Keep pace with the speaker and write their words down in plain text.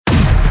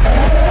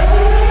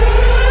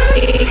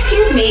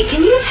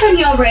Turn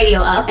your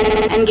radio up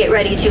and get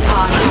ready to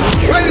party.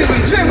 Ladies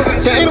and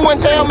gentlemen, can anyone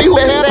tell me who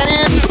the hell that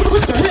is?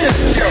 Put your hands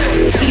together.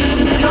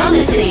 You're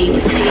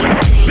listening to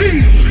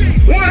the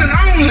one and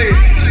only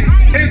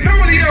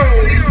Antonio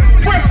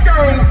Fresco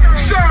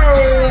Show.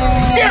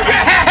 Yeah,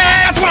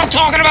 that's what I'm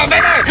talking about,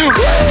 baby.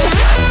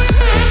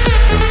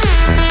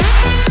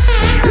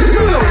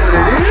 You know what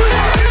it is.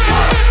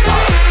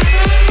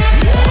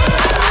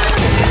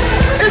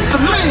 It's the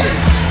man.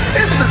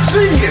 It's the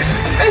genius.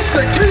 It's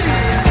the king.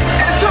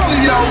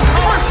 Antonio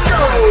Fresco.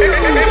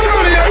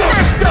 Antonio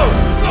Fresco.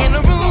 In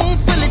a room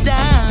full of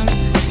dimes,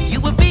 you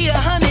would be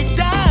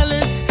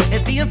 $100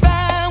 if being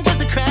fine was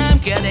a crime.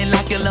 Girl, they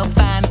like your little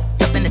fine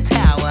up in the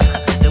tower.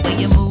 The way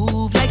you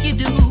move like you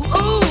do,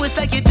 ooh, it's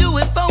like you do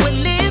it for a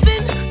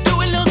living.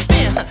 Do a little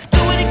spin,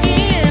 do it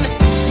again.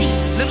 See,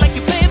 look like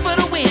you're playing for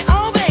the win.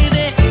 Oh,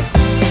 baby,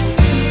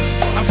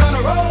 I'm trying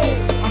to roll,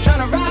 I'm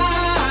trying to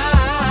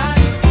ride,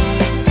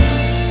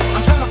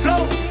 I'm trying to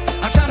float,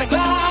 I'm trying to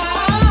glide.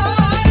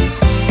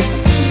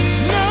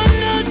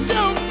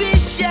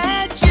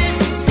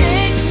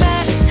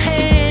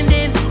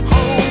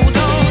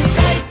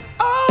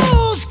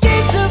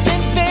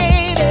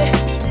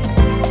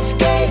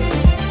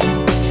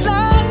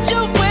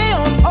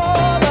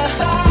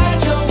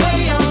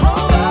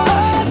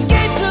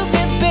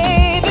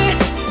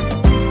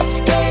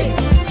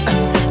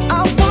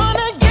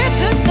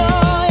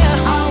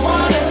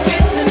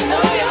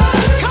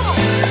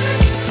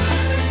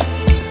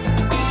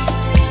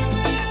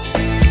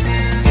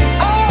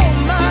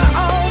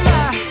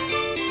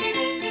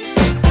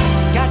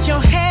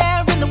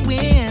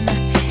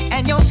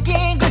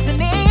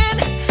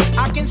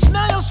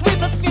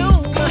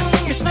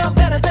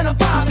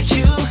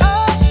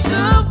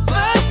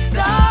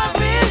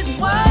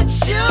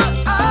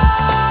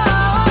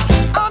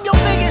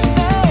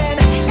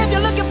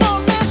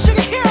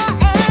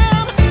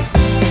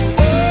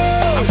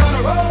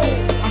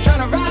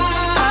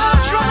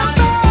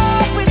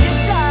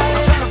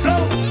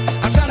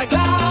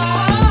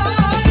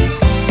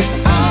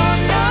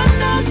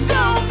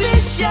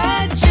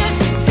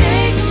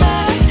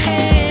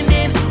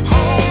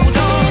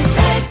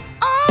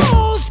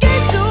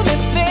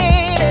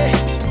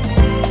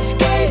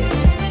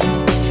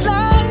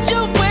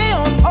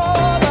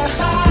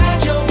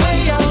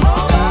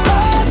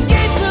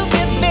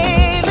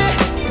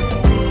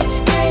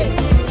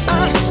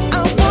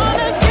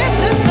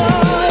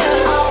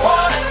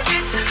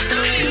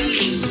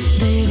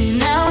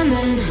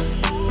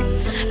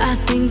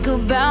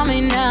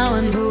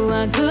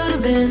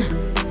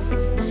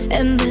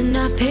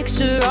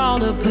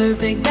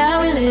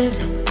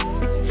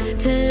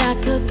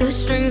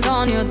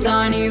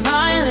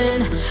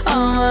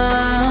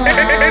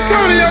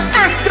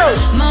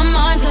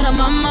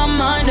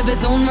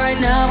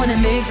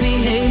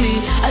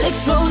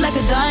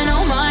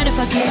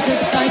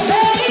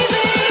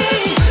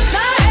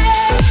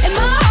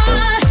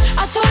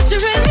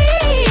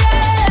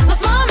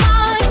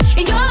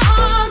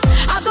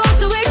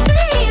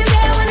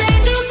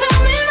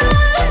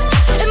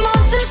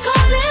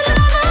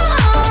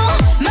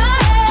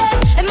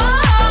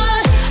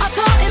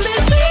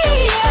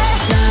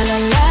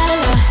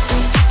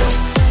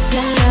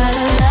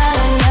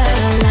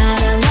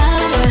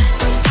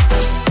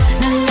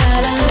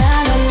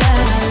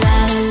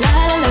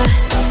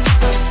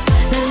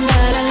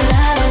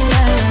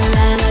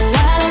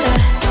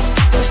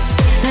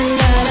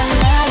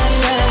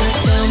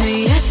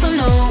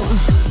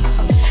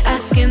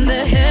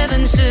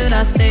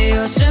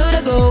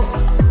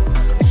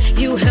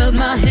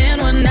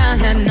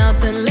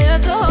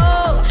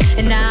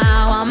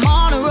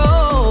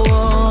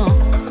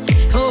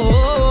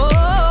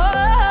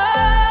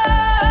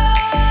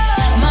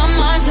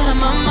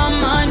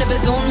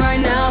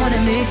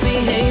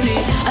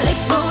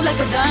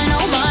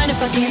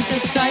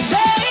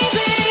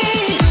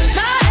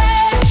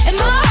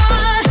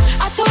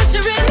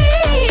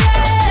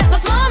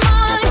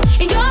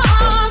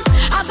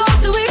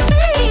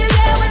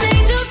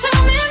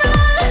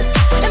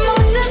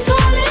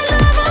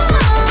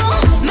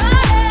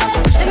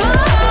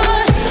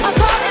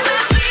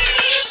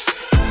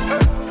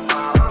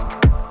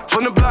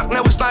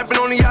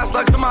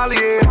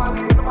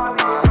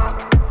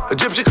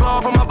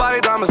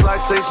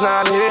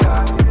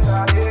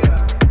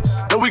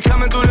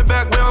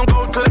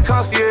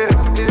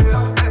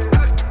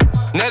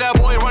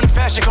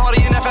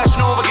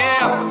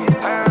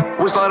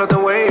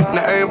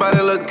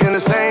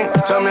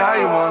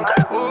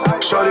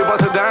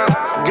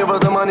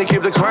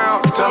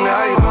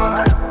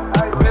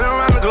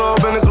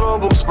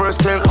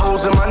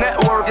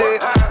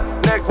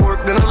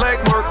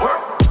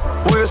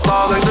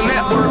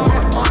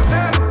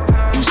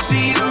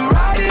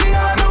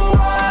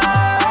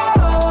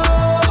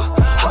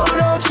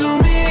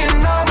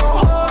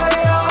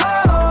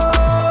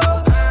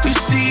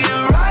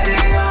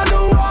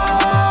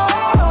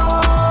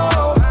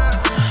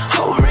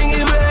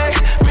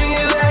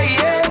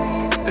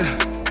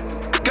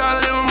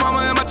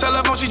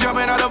 Telephone, she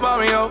jumping out the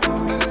barrio.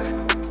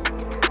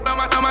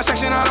 My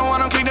section, I don't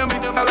want them kick them,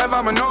 beat them,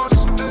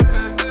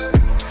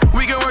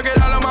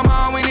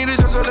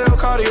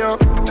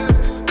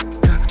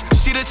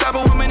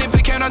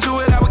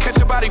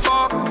 body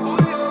fall.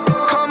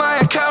 Call my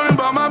accountant,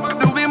 bought my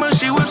new Beamer,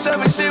 she whips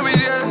 7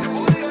 Series,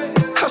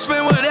 yeah. I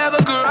spend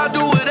whatever, girl, I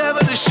do whatever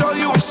to show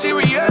you I'm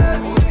serious.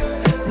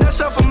 Not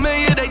so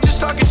familiar, they just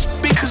talking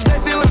shit because they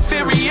feel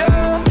inferior.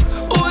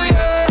 Oh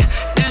yeah,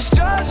 it's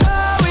just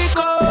how we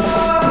go.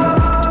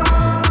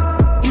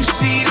 You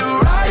see the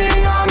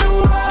writing on the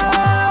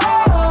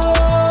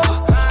wall.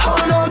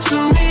 Hold on to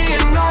me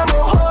and I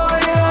will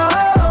hold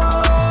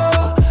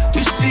you.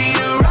 You see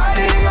the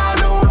writing on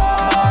the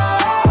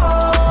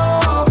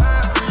wall.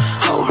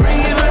 Oh,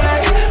 bring it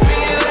back,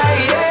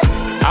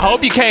 yeah. I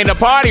hope you came to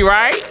party,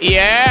 right?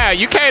 Yeah,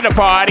 you came to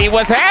party.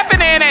 What's happening?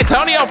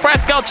 Antonio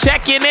Fresco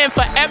checking in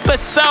for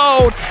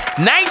episode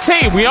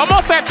 19. We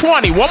almost at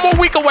 20. One more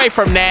week away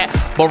from that.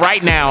 But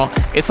right now,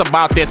 it's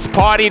about this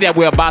party that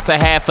we're about to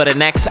have for the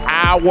next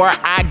hour.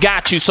 I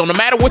got you. So no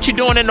matter what you're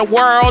doing in the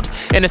world,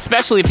 and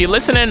especially if you're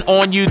listening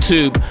on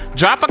YouTube,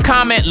 drop a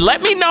comment.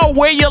 Let me know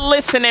where you're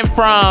listening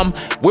from.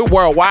 We're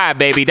worldwide,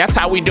 baby. That's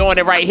how we doing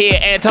it right here.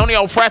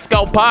 Antonio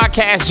Fresco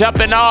podcast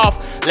jumping off.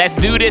 Let's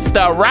do this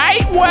the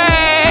right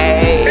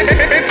way.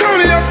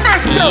 Antonio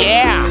Fresco.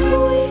 Yeah.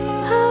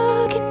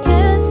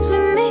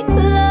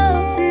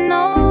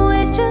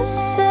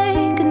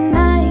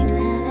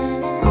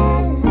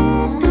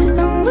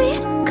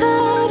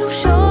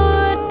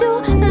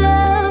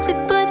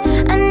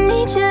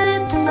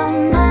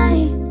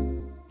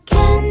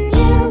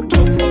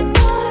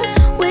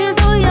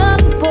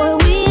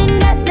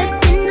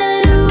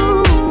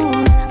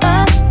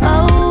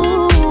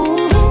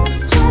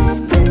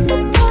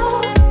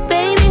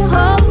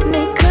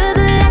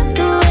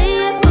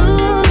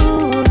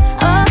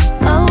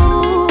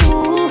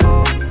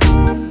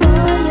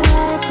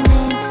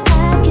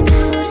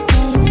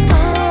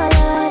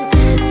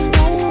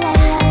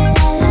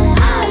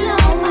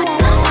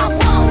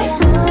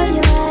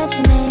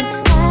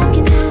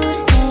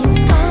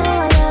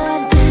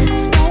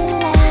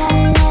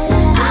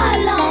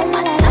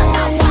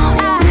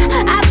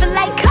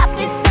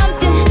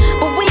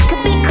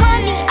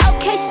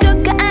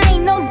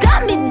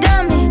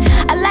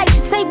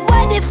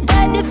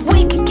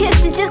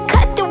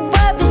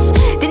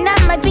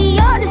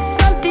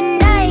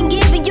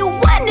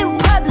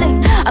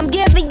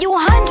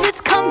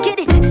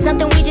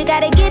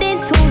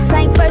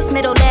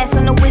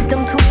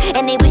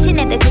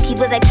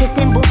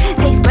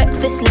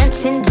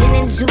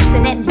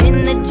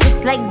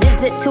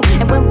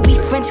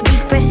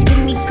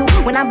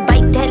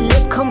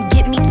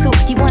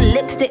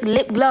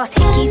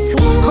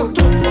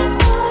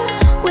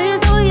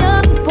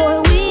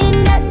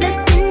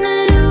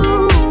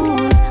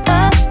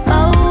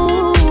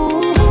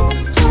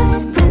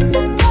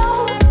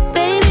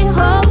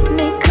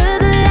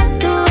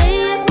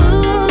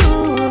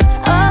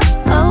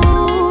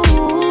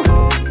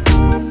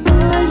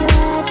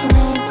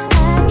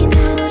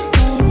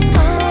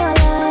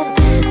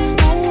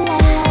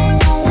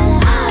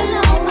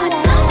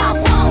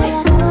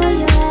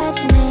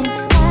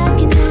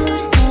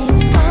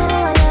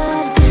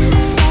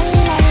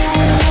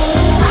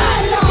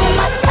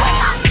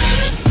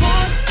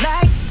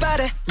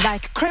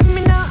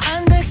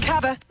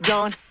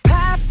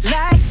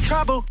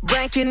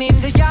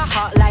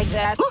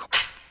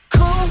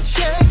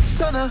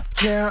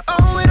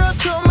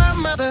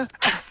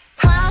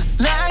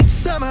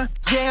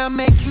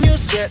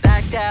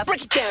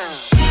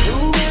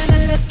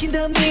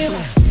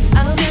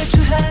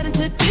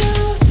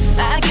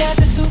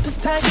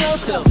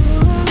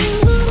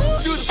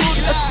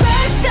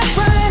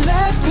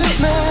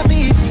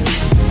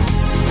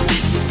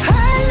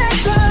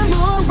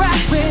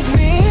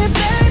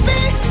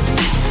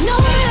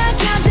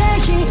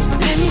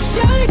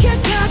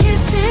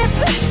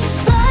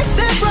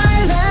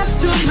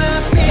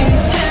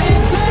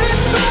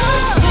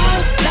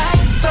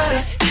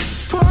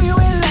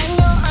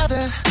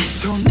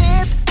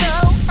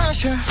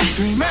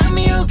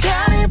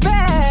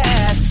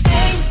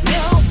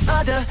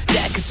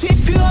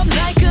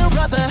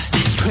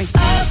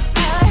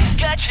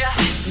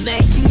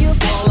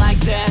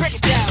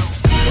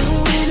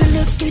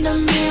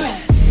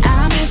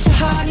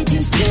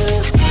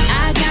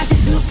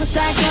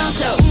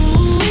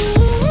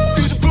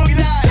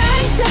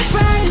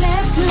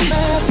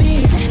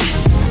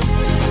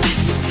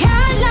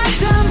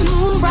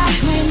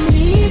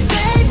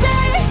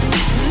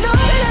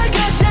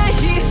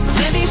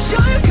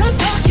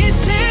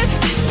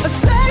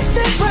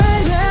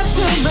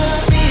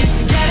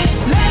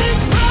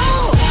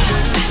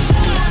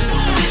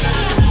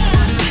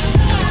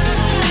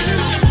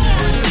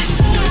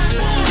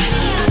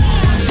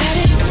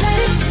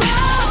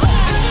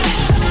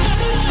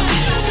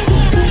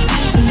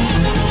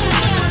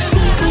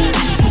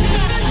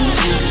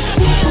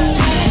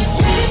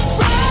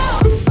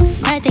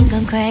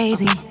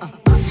 Crazy,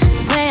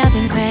 the way I've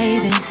been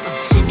craving.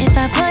 If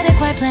I put it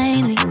quite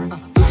plainly,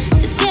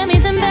 just give me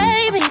them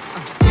babies.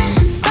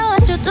 So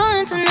what you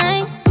doing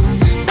tonight?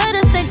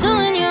 Better stay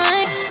doing you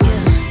right.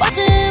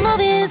 Watching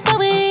movies, but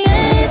we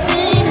ain't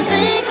seen a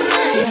thing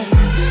tonight.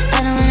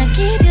 I don't wanna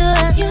keep you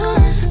up,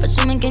 but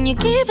show me, can you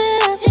keep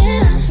it up?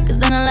 Cause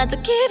then I to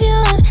keep you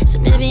up, so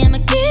maybe I'ma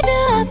keep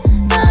you up.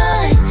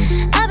 Fine.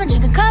 I've been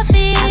drinking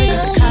coffee, and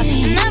I've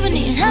been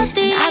eating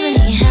healthy.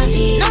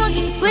 No one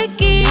keeps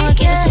squeaky,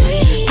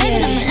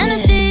 saving up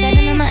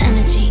my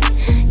energy.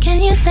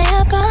 Can you stay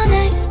up all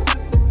night?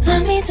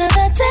 Love me till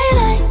the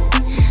daylight.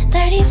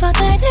 30 for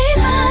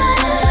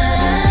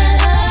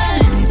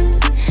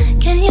 35.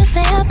 Can you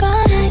stay up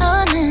all night?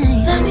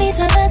 Love me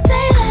till the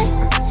daylight.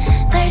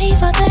 30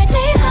 for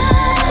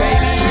 35.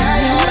 Baby,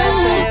 ahí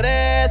donde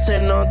eres, se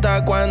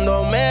nota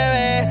cuando me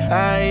ves.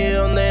 Ahí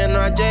donde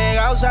no has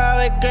llegado,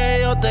 sabes que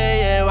yo te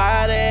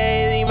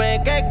llevaré. Y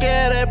dime qué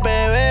quieres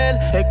beber,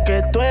 es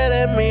que tú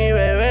eres mi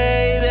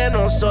bebé. Y de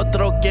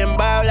nosotros, ¿quién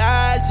va a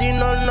hablar si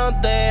no nos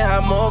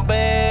dejamos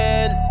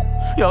ver?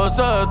 Y a veces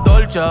es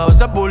dolce, a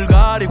veces es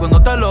vulgar. Y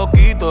cuando te lo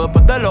quito,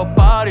 después de los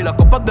party, las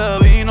copas de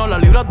vino, las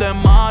libras de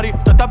Mari.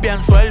 Tú estás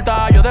bien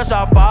suelta, yo de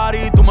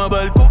safari. Tú me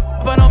ves el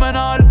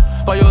fenomenal,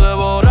 pa' yo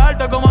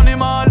devorarte como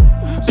animal.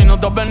 Si no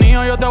te has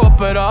venido, yo te voy a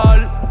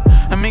esperar.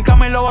 En mi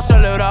cama y lo voy a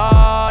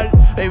celebrar.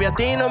 Baby, a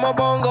ti no me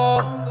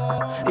pongo,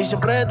 y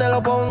siempre te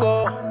lo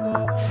pongo.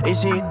 Y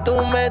si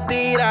tú me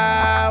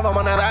tiras,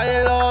 vamos a nadar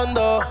en lo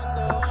hondo.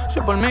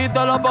 Si por mí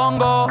te lo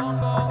pongo,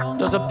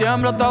 de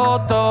septiembre hasta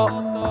agosto.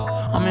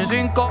 A mis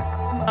 5,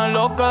 en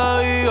lo que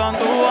digan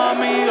tus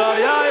amigas,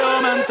 ya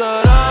yo me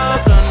enteré.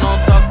 Se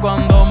nota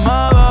cuando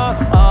me ves,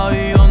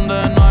 ahí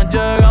donde no has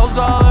llegado,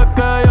 sabes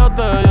que yo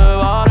te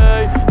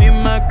llevaré.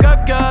 Dime qué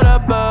quieres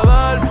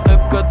beber, es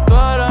que tú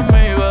eres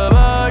mi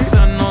bebé. Y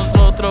de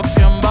nosotros,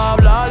 ¿quién va a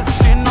hablar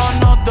si no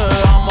nos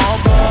dejamos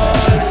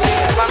ver?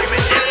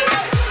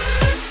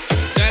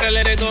 Gotta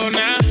let it go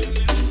now,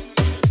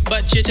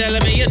 but you're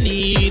telling me you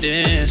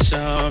needing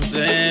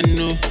something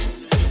new.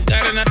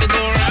 Gotta not to go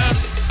around,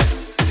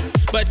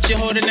 but you're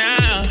holding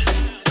out.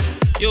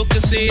 You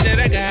can see that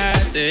I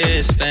got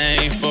this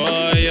thing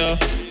for you.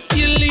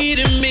 You're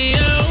leading me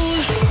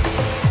on,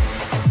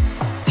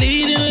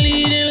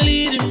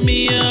 leading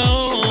me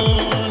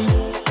on.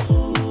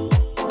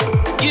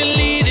 You're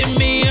leading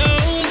me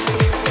on,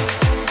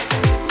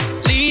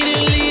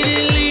 leading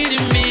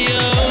me on.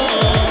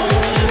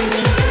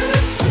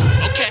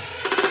 Okay,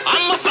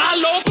 I'ma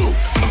follow through.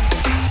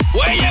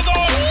 Where you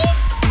going?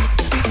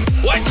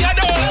 What you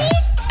doing?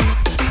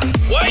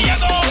 Where you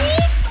going?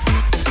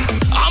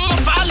 I'ma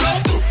follow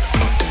through.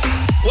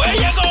 Where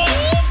you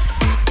going?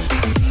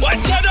 What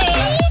you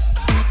doing?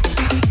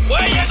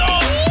 Where you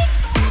going?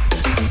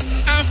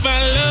 I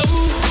follow.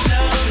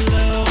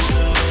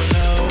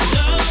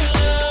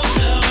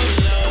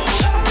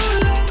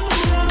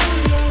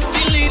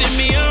 You're leading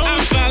me on. I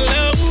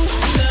follow.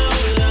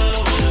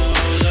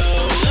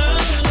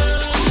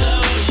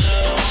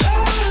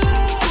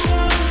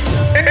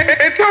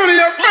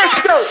 Antonio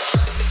Fresco.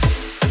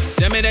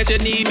 Tell me that you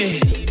need me.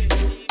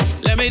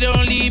 Let me,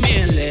 don't leave me,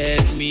 and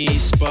let me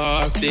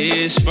spark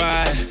this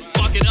fire.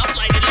 Spark it up,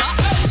 light it up.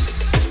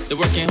 The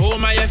work can't hold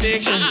my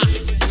affection.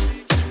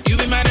 You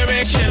be my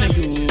direction, and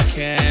you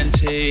can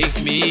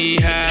take me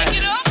high.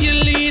 You're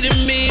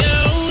leading me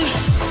on,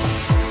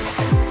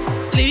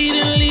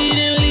 leading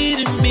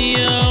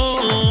me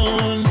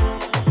on.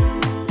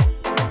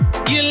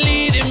 You're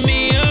leading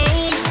me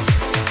on,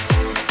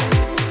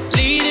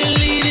 leading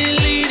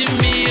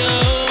me on.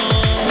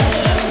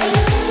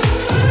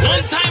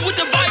 One time with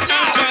the vibe now.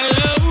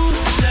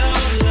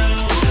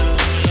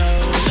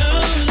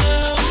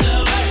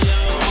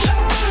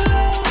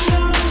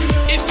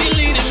 If you're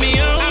leading me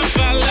on, I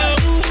follow.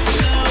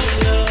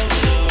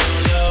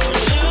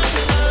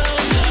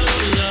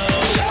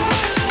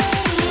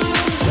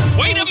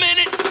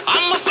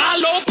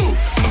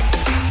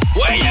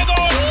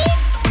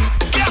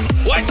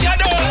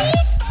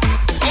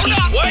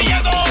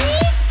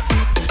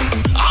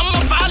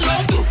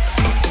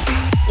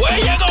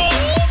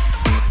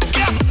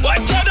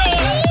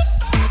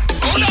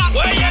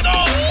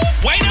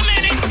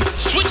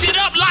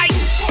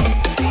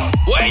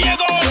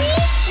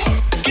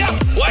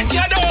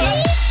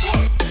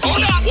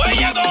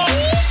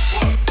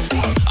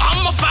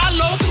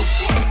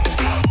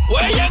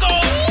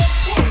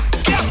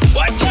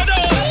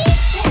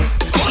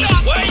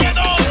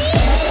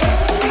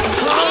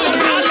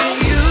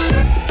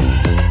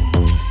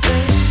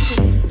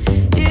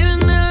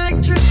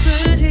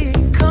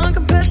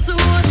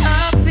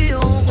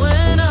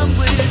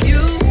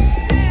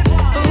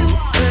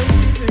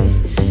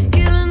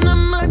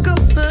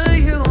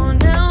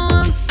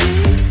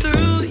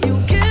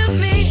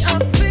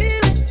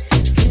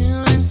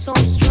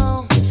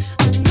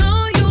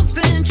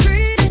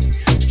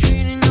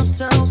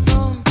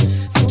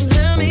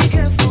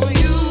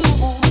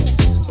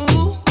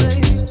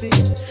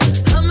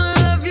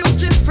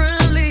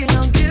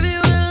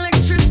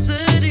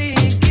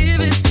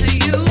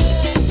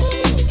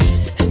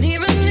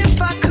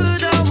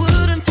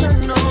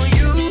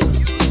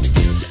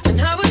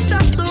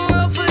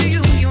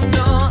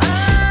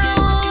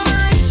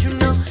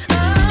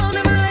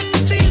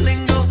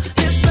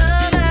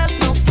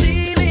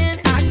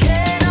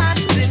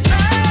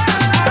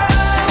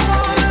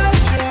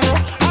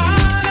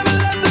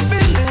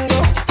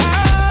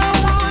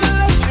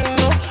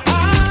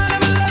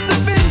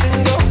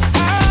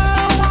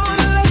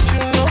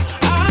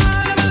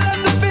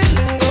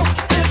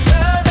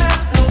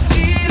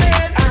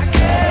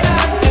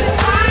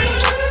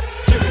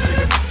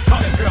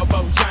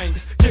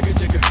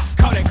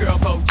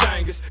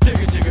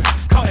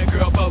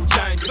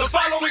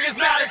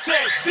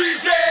 atrás,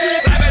 DJ.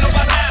 Tráemelo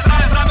para atrás,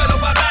 tráemelo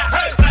para atrás,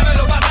 hey,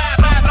 tráemelo para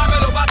atrás,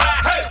 tráemelo para atrás,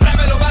 hey,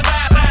 tráemelo para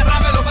atrás,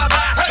 tráemelo para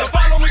atrás. Hey, the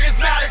following is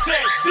not a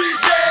test,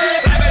 DJ.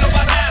 Tráemelo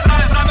para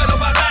atrás, tráemelo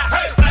para atrás,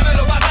 hey,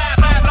 tráemelo para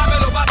atrás,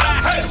 tráemelo para atrás,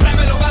 hey,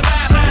 tráemelo para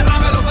atrás,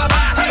 tráemelo para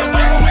atrás. The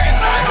following is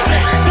not a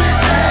test,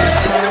 DJ.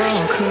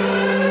 How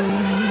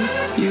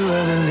could you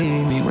ever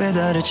leave me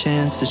without a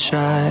chance to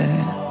try?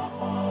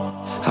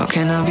 How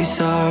can I be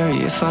sorry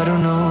if I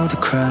don't know the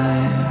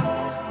crime?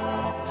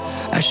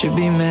 I should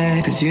be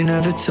mad cause you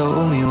never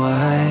told me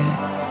why.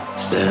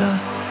 Still,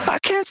 I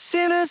can't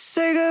seem to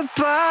say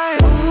goodbye.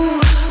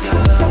 Ooh,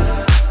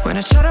 yeah. When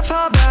I try to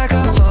fall back,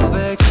 I fall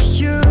back to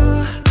you.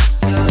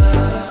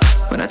 Yeah.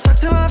 When I talk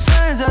to my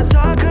friends, I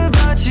talk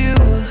about you.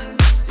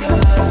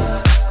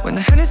 Yeah. When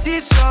the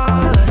Hennessy's strong,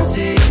 all I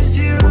see is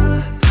you.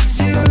 It's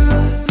you,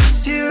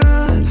 it's you.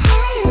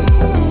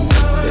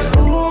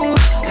 Ooh,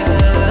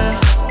 yeah.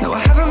 No, I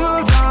haven't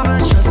moved on,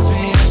 but trust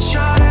me, I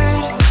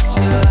tried.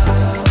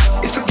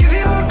 Yeah. If I give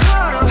you a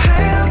call, don't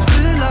hang up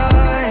the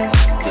line.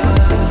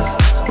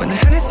 Yeah. When the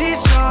Hennessy's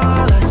strong,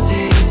 all I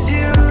see is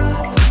you.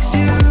 It's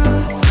you,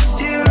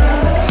 it's you.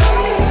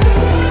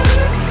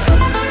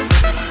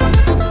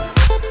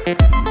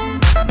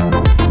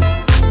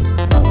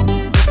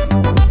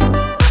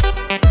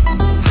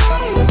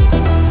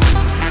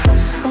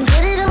 I'm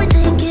good at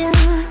overthinking,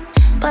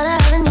 but I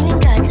haven't even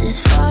got this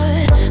far.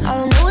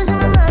 All I know is in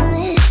my mind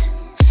is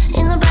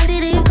in the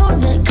backseat of your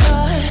Corvette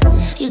car.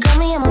 You got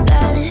me at my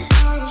baddest,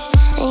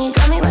 and you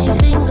got me right your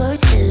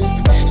fingertip.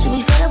 Should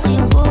be fed up with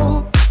your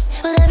boo,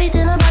 but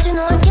everything about you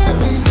know I can't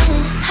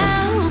resist.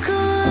 How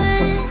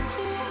could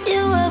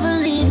you ever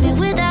leave me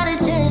without a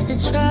chance to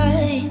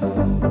try?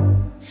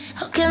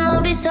 How can I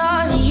be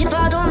sorry if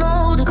I don't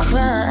know the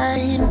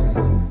crime?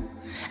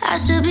 I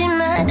should be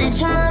mad that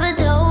you never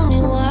told me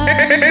why.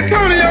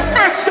 Antonio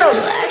Fresco.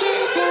 Still I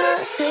can't seem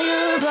to say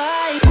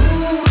goodbye.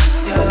 Ooh,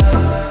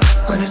 Yeah.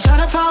 When I try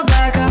to fall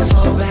back, I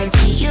fall back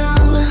to you.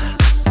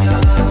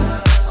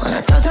 Yeah. When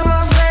I talk to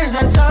my friends,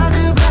 I talk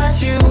about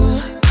you.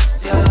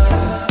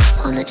 Yeah.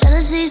 when the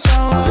jealousy's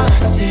strong, all I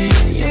see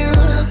is you,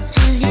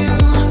 is you,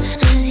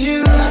 is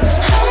you.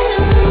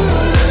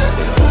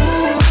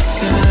 Ooh,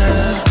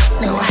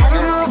 yeah. No, I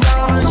haven't moved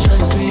on, but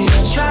trust me, I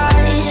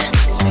tried.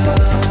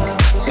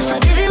 If I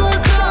give you a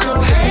call,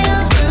 don't hang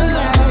up the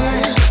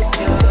line.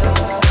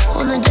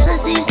 When the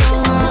jealousy's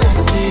strong, all I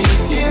see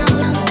is you,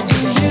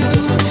 is you,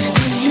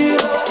 is you.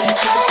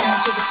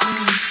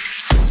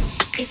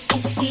 If you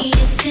see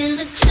us in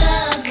the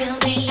club, we'll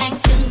be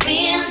acting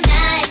real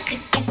nice.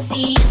 If you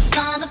see us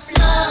on the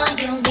floor,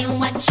 you'll be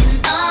watching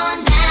all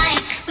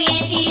night. We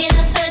ain't here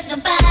to hurt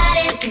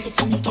nobody. So give it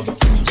to me, give it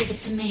to me, give it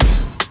to me.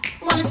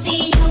 Wanna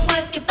see you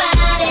work your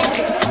body. So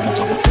give it to me,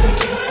 give it to me,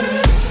 give it to me.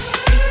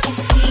 If you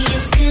see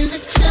us in the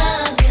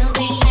club, we'll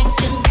be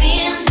acting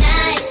real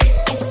nice.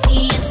 If you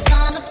see us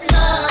on the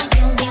floor,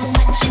 you'll be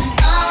watching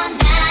all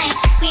night.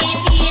 We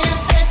ain't here to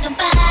hurt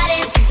nobody.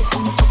 So give it to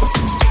me, give it to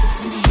me, give it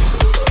to me.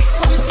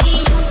 Wanna see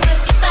you work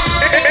your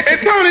body.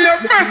 Antonio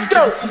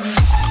Fresco.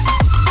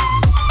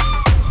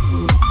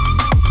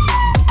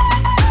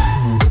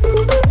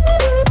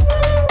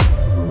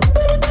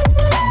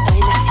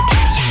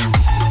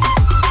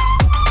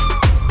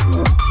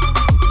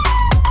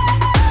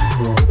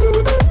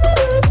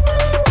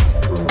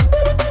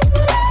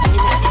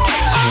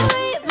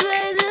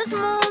 Replay this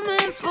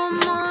moment for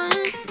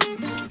months,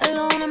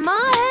 alone in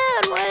my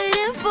head,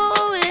 waiting for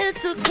it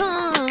to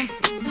come.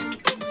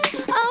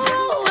 I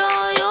wrote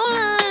all your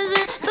lines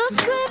and the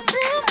scripts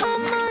in my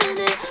mind,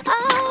 and I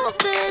hope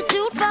that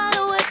you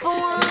follow it for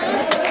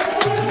once.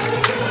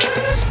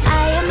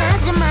 I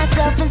imagine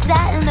myself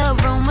inside in the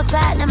room with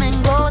platinum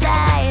and gold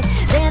eyes,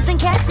 dancing,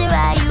 catch your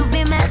eye, you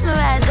be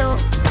mesmerized. Oh,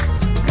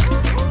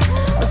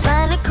 we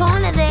find a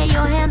corner there,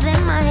 your hands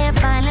in my hair.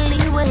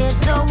 Finally, we're here,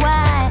 so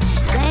why?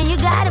 Saying you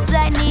got a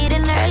flight, need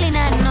an early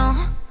night. No,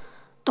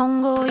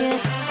 don't go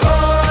yet.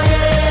 Oh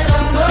yeah,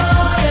 don't go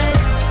yet.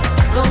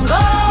 Don't go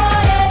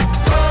yet.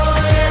 Oh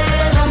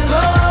yeah, don't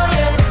go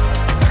yet.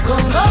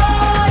 Don't go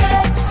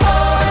yet.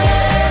 Oh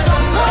yeah,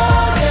 don't go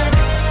yet.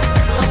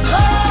 Don't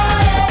go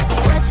yet.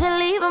 What you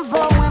leaving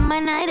for when my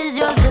night is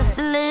yours? Just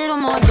a little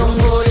more. Don't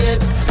go yet.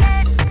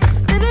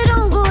 Baby,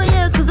 don't go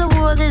yet, 'cause I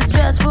wore this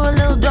dress for a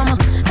little drama.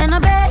 And I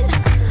bet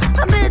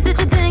that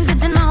you think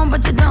that you know,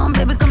 but you don't,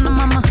 baby, come to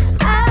mama.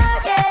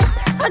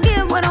 I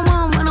get what I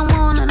want when I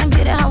want, and I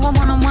get it how I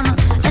wanna.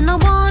 And I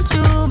want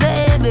you,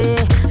 baby,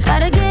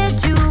 gotta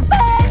get you,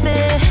 baby.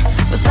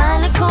 We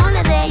find a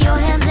corner there, your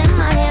hands in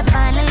my hair.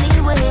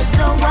 Finally, we're here,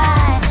 so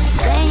why?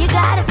 Saying you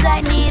got a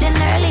flight, need an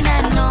early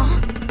night. No,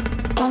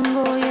 don't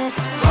go yet.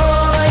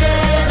 Oh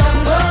yeah,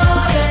 don't go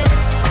yet.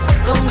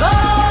 Don't go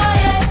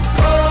yet.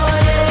 Oh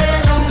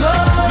yeah, don't go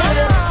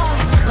yet.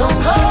 Don't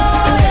go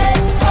yet.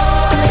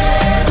 Oh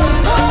yeah, don't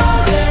go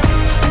yet.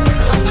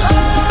 Don't go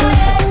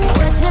yet.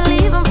 What you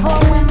leaving for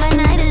when my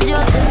night is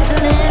yours? Just a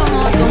little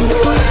more. Don't go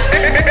yet.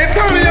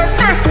 Antonio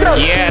Fresco.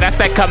 Yeah, that's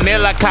that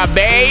Camila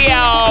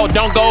Cabello.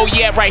 Don't go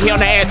yet right here on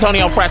the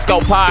Antonio Fresco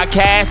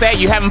podcast. Hey,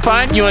 you having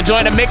fun? You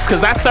enjoying the mix?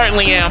 Because I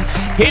certainly am.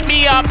 Hit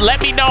me up.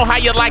 Let me know how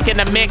you're liking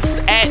the mix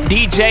at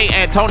DJ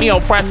Antonio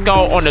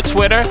Fresco on the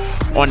Twitter,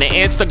 on the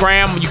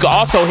Instagram. You can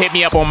also hit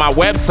me up on my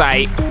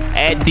website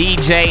at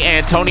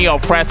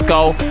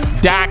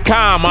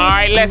DJAntonioFresco.com. All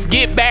right, let's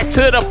get back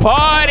to the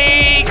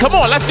party. Come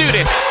on, let's do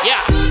this. Yeah.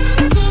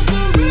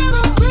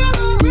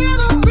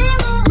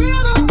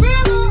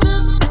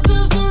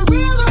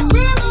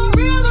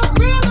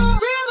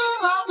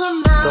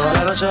 Toda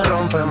la noche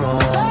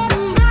rompemos,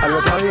 al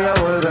otro día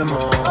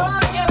volvemos.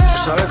 Tú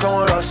sabes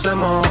cómo lo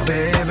hacemos,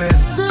 baby.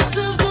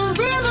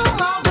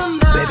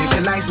 Baby,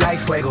 tonight's like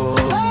fuego.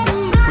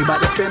 We bout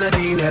to spend the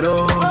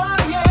dinero.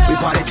 We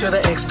party to the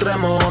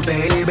extremo,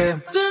 baby.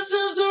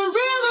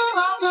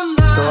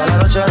 Toda la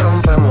noche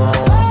rompemos,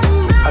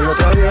 al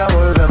otro día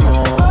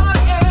volvemos.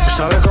 Tú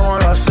sabes cómo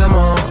lo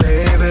hacemos,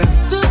 baby.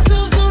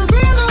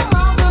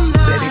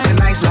 Baby,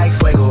 tonight's like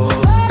fuego.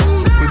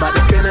 We bout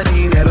to spend the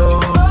dinero.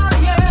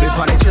 We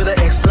party to the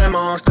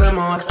extremo,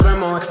 extremo,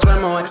 extremo,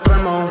 extremo,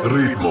 extremo.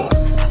 Ritmo.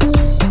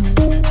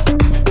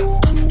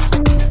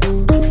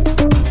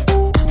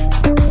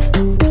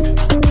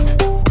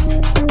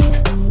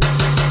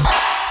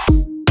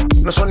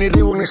 No son ni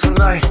Reebok ni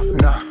Sonai,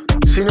 nah.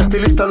 Sin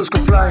estilista luzco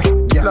fly,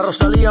 yes. La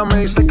Rosalía me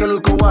dice que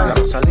luzco guay.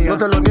 No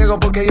te lo niego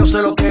porque yo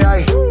sé lo que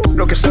hay.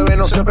 Lo que se ve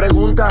no se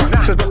pregunta.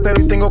 Yo te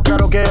espero y tengo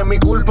claro que es mi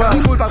culpa.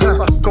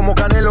 Como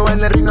Canelo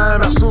en el ring nadie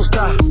me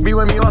asusta.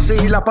 Vivo en mi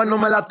oasis y la paz no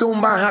me la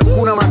tumba.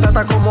 Hakuna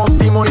Matata como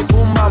Timon y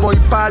Pumba. Voy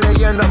pa'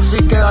 leyenda así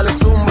que dale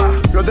zumba.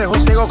 Los dejo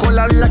ciego con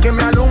la vibra que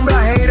me alumbra.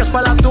 Haters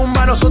pa' la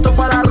tumba, nosotros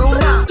pa' la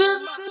rumba.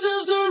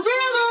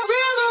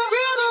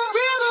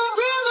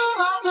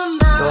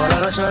 Toda la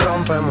noche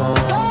rompemos,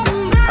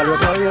 al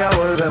otro día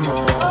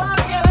volvemos.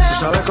 Tú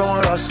sabes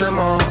cómo lo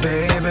hacemos,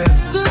 baby.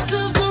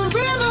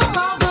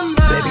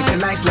 Baby,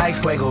 tonight's like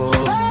fuego.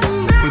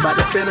 We bout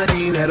to spend the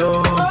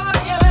dinero.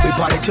 We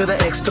party to the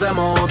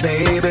extremo,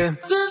 baby.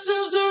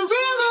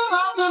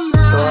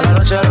 Toda la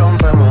noche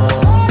rompemos,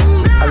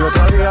 al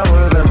otro día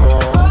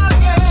volvemos.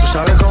 Tú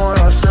sabes cómo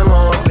lo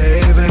hacemos,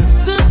 baby.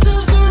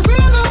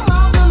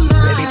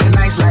 Baby,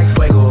 tonight's like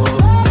fuego.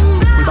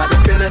 We bout to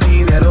spend the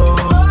dinero.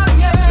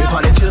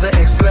 Party to the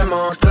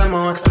extremo,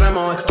 extremo,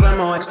 extremo,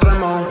 extremo,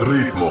 extremo.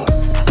 Ritmo.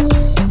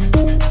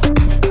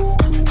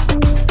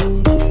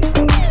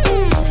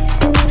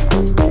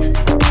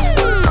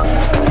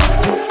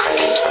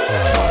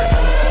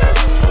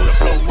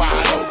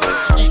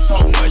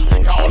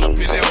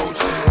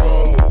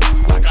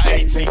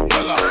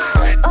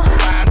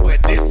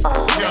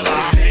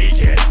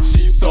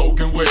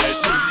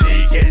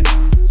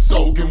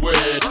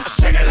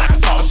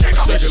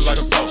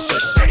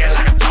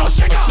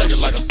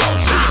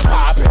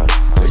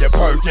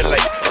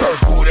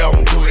 First booty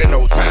on duty,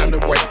 no time to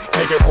wait.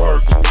 Make it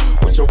work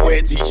with your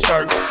wet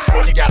t-shirt.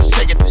 You gotta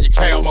shake it till your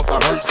calf muscle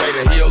hurt. Say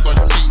the heels on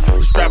your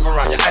feet, strap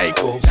around your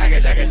ankles.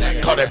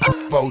 Call that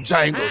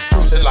Bojangles.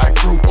 Juicy like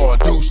fruit or a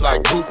douche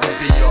like Goop and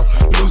deal.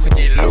 Loose and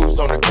get loose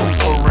on the goose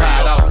for real.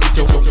 Ride out, get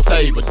your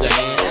table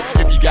dance.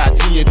 If you got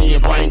TNT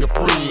and bring a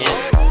friend.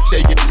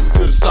 Shake it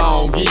to the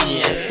song in.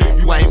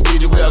 If you ain't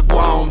with it, well, go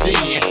on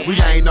then.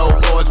 We ain't no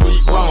boys,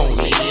 we grown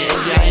then.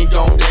 You ain't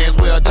gon' dance,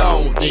 well,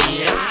 don't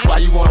then. Why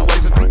you wanna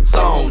waste a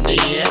song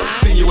then?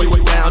 See you way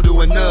down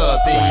doing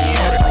nothing.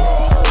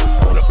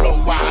 On the floor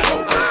wide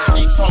open. She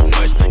eat so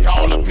much, they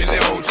all up in the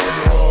ocean.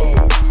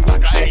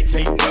 Like a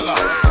 18-wheeler.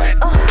 Flat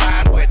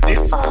fine, but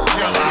this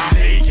girl, she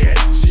naked.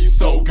 She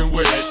soaking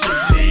wet, she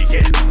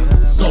naked.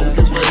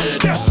 Soaking wet.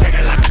 Shake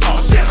it like a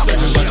sauce, shake it like a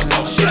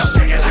sauce, shake it like a sauce,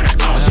 shake it like a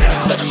sauce.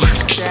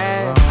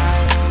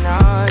 I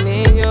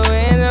need you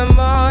in the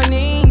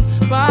morning,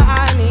 but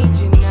I need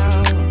you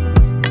now.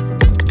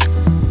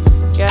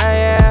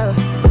 Yeah,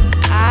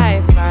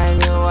 I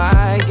find you,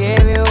 I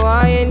give you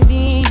all you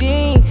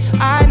needing.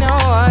 I know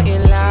what you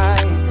like.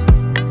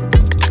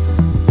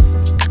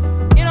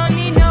 You don't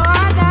need no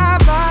other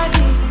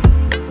body.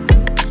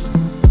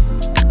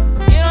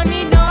 You don't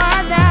need no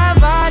other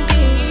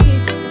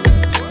body.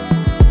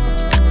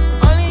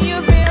 Only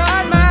you feel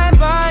on my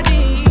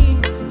body.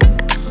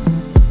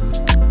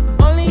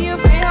 Only you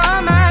feel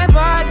on my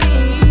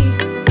body.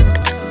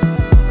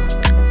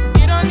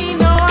 You don't need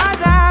no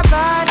other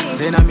body.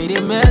 Say now me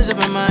the mess up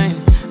your mind,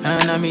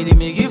 and I me the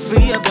make you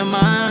free up your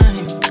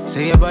mind.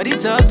 Say your body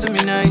talk to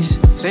me nice.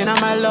 Say now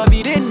my love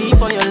you didn't need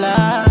for your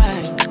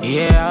life.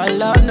 Yeah, our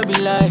love no be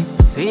like.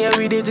 Say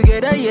every day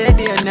together, yeah,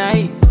 day and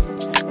night.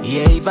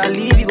 Yeah, if I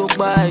leave you go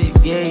by.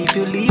 Yeah, if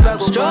you leave I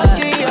go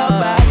stroking your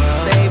body,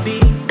 baby.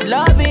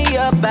 Loving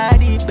your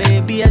body,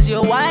 baby. As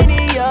you're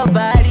whining your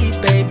body,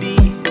 baby.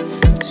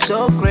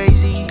 So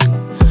crazy.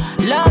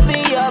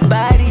 Loving your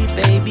body,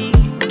 baby.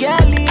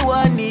 Girl, you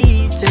want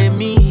need to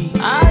me.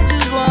 I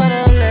just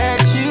wanna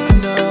let you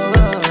know.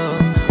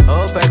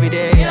 Hope every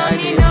day You don't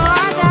need no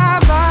other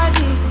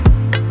body.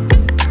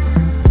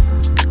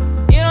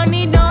 You don't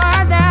need no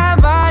other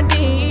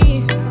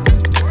body.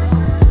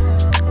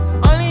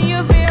 Only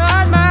you feel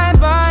on my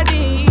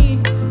body.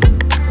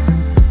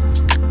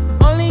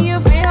 Only you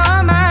feel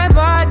on my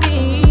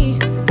body.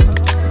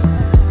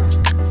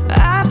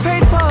 I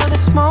prayed for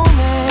this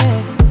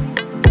moment.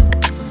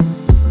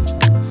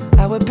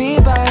 be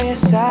by your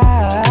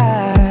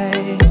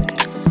side.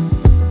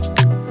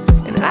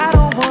 And I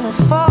don't wanna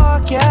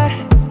forget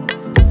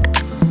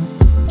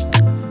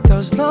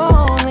those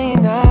lonely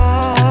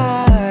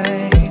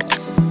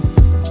nights.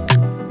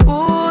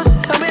 Ooh, so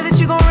tell me that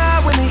you gon'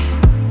 ride with me.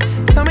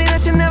 Tell me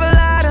that you never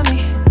lie to me.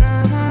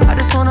 I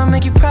just wanna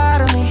make you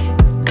proud of me.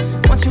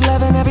 Want you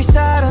loving every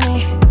side of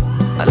me.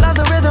 I love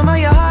the rhythm of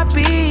your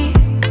heartbeat,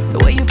 the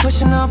way you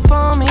pushing up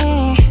on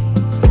me.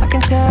 I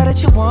can tell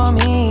that you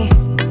want me.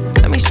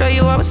 Let me show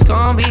you how it's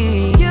gon'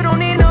 be. You don't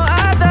need no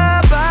other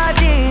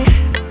body.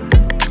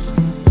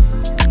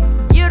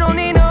 You don't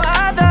need no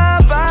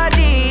other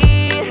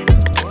body.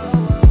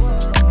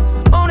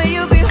 Only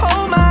you can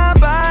hold my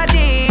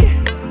body.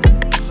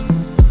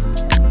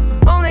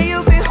 Only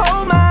you can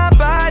hold my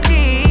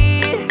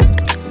body.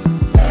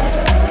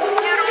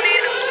 You don't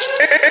need no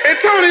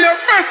Antonio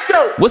Fresco.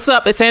 What's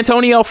up? It's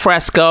Antonio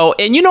Fresco.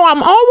 And you know,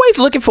 I'm always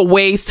looking for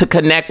ways to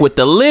connect with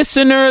the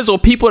listeners or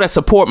people that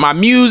support my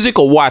music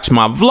or watch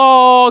my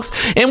vlogs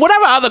and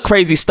whatever other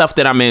crazy stuff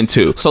that I'm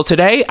into. So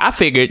today I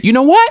figured, you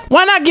know what?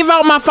 Why not give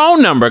out my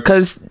phone number?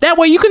 Because that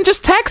way you can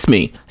just text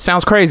me.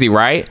 Sounds crazy,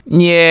 right?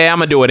 Yeah, I'm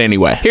going to do it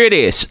anyway. Here it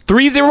is.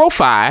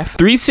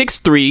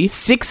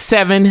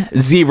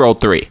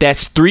 305-363-6703.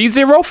 That's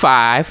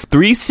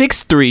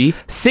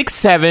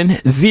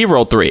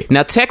 305-363-6703.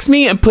 Now text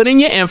me and put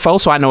in your info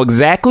so I know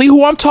exactly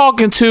who I'm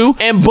talking to,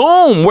 and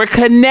boom, we're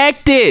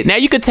connected. Now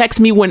you can text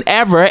me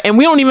whenever, and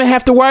we don't even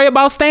have to worry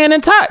about staying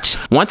in touch.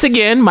 Once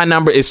again, my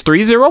number is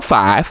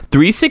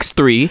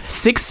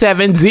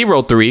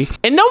 305-363-6703,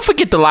 and don't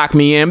forget to lock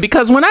me in,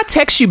 because when I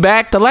text you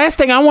back, the last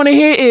thing I want to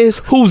hear is,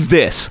 who's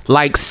this?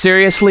 Like,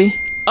 seriously?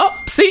 Oh,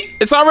 see,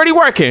 it's already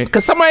working,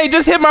 because somebody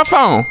just hit my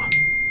phone.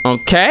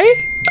 Okay.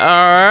 All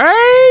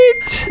right.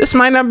 This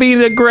might not be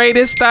the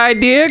greatest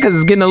idea, because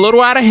it's getting a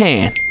little out of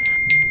hand.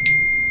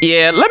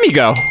 Yeah, let me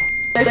go.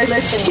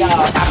 Listen, y'all.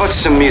 How about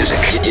some music?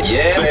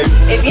 Yeah.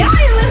 If y'all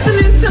ain't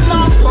listening to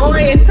my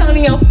boy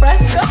Antonio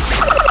Fresco,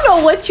 I don't know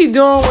what you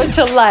doing with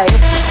your life.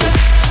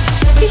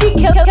 He be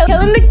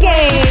killing the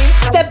game,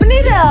 stepping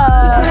it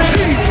up.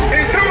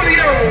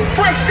 Antonio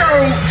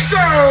Fresco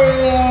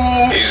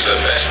Show. He's the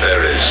best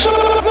there is.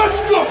 Let's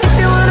go. If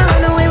you wanna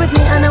run away with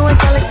me, I know a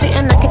galaxy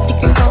and I can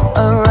take you for a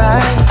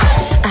ride.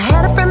 I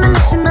had a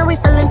premonition that we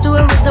fell into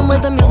a rhythm where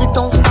the music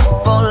don't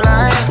stop for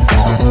life.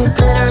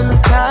 Glitter in the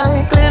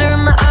sky, glitter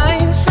in my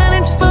eyes,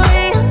 shining just the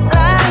way you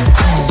like.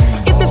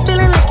 If you're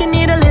feeling like you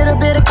need a little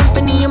bit of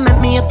company, you met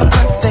me at the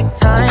perfect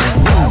time.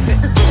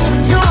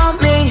 You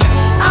want me,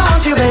 I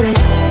want you, baby.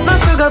 My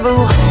sugar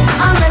boo,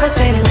 I'm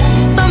levitating.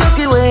 The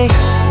Milky Way,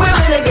 we're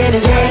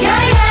renegading. Yeah,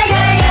 yeah, yeah,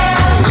 yeah,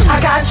 yeah.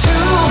 I got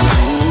you,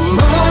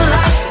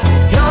 moonlight.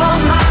 You're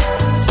my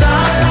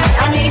starlight.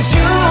 I need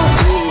you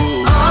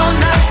all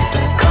night.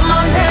 Come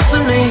on, dance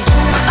with me.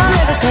 I'm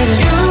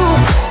levitating. You,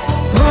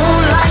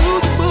 moonlight.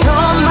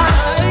 You're my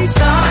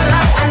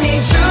starlight. I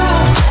need you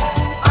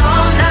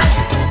all night.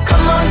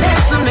 Come on,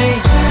 dance with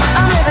me.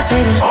 I'm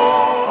levitating.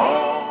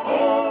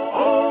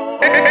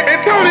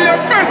 Antonio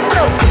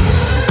Fresco.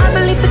 I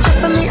believe that you're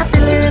for me. I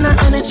feel it in our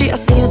energy. I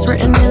see it's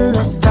written in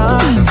the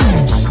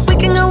stars. We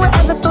can go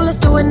wherever, so let's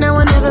do it now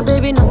or never,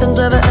 baby. Nothing's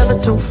ever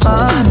too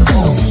far.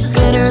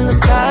 Glitter in the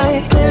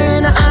sky, glitter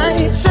in our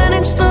eyes,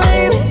 shining just the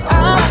way we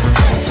are.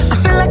 I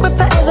feel like we're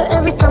forever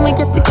every time we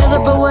get together,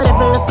 but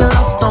whatever, let's get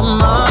lost on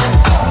Mars.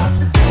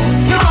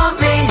 You want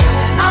me,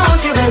 I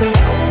want you, baby.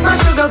 My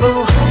sugar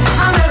boo,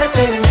 I'm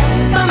levitating.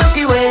 The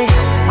Milky Way,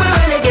 we're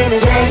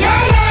renegading. Yeah,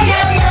 yeah, yeah,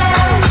 yeah,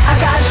 yeah. I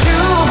got you,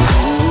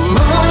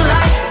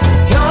 moonlight.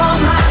 You're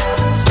my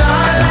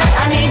starlight.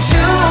 I need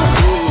you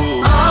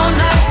all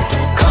night.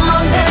 Come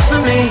on, dance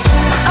with me.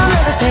 I'm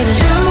levitating.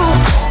 You,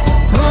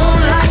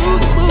 moonlight.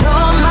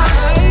 You're my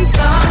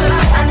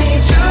starlight. I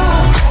need you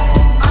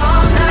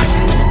all night.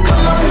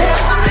 Come on,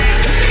 dance with me.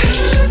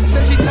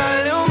 Said she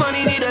tired, little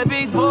money, need a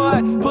big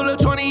boy. Pull up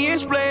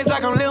 20-inch blades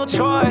like I'm Lil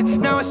Troy.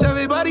 Now it's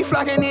everybody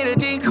flocking, need a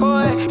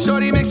decoy.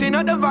 Shorty mixing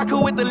up the vodka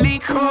with the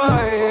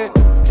liquor.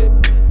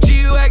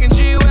 G-Wagon,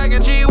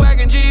 G-Wagon,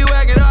 G-Wagon,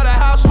 G-Wagon. All the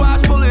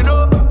housewives pulling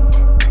up.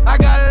 I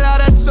got a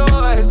lot of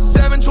toys.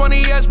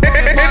 720S,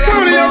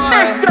 Antonio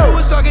Fresco. Who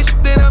was talking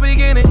shit in the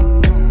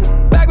beginning?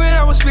 Back when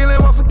I was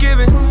feeling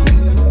unforgiving.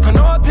 I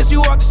know I pissed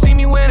you off to see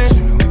me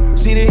winning.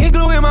 See the hit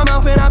glue in my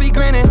mouth and I be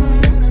grinning.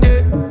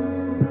 Yeah.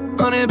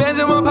 100 bands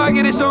in my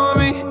pocket, it's on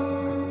me.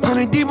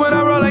 100 deep when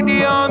I roll like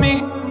the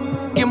army.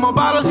 Get more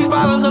bottles, these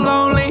bottles are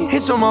lonely.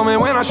 It's a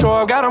moment when I show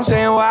up, God, I'm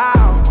saying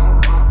wow.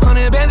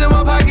 100 bands in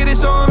my pocket,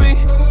 it's on me.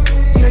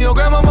 Yeah, your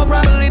grandma will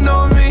probably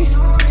know me.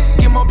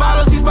 Get more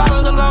bottles, these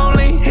bottles are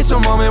lonely. It's a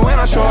moment when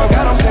I show up,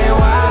 God, I'm saying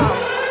wow.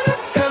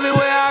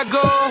 Everywhere I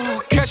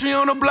go, catch me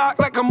on the block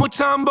like a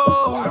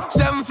Mutombo.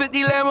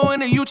 750 Lambo in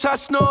the Utah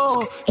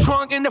snow.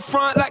 Trunk in the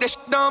front like that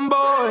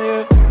Dumbo,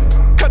 yeah.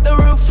 Cut the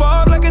roof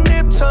off like a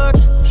nip tuck.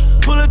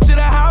 Pull up to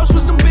the house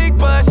with some big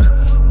butts.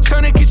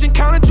 Turn the kitchen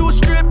counter to a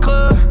strip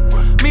club.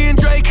 Me and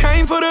Drake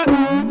came for the.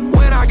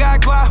 When I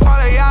got guap,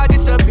 all of y'all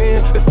disappear.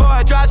 Before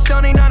I drop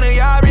Sony, none of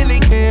y'all really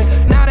care.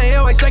 Now they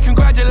always say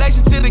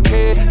congratulations to the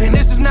kid. And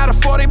this is not out of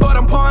 40, but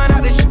I'm pouring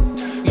out this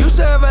shit. Used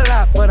to have a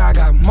lot, but I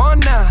got more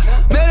now.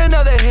 Made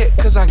another hit,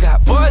 cause I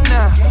got bored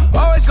now.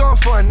 Always going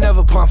for it,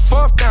 never pump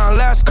fourth down.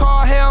 Last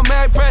call, Hail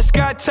Mary,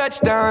 Prescott,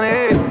 touchdown,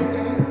 hey.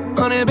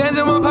 100 bands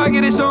in my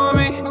pocket, it's on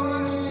me.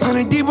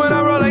 100 deep when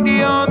I roll like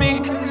the army.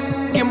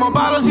 Get more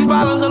bottles, these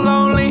bottles are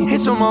lonely.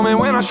 It's a moment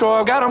when I show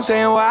up, God, I'm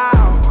saying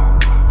wow.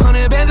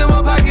 100 bands in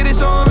my pocket,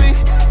 it's on me.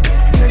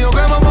 Yeah, your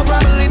grandma will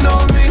probably know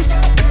me.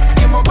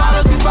 Get more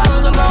bottles, these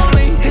bottles are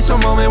lonely. It's a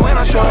moment when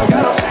I show up,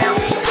 God, I'm saying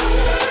wow.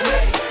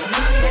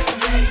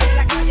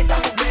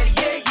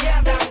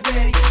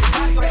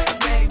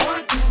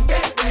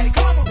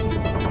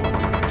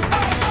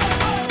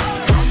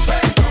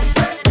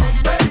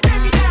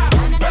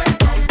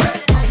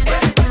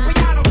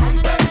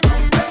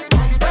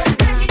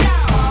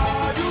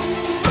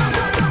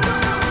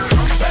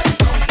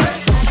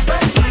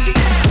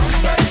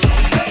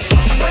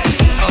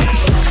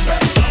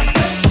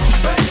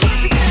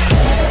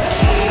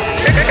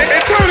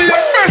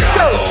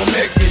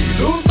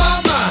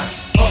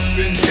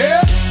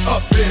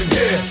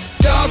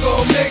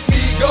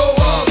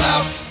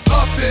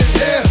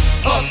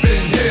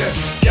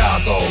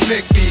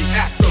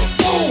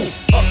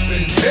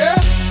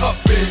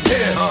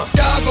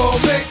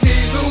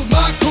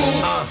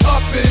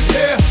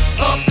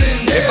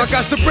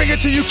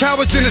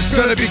 Cowards, then it's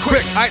gonna be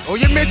quick. Aight, all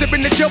your men have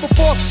been in jail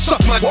before,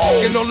 suck my dick.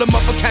 And all the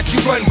motherfuckers you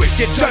run with,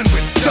 get done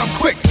with, dumb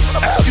quick.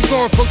 After you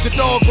go and approach the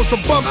dog with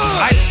some bump,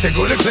 aight, they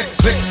go to click,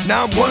 click.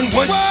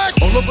 911,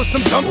 all over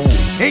some dump.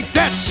 Ain't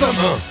that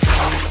something?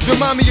 You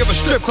remind me of a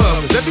strip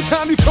club, cause every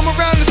time you come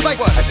around, it's like,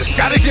 what? I just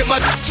gotta get my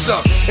dick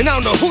sucked. And I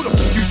don't know who the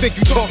f you think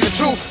you talking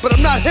to, but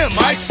I'm not him,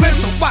 aight, Slim,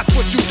 so watch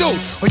what you do,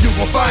 or you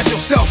gon' find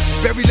yourself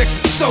buried next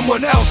to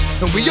someone else.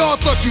 And we all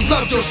thought you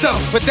loved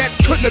yourself, but that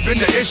couldn't have been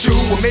the issue.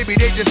 Or maybe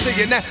they just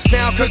saying that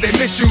now cause they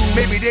miss you.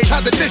 Maybe they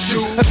tried to diss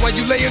you. That's why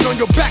you laying on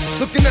your back,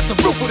 looking at the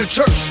roof of the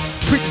church.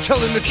 Preacher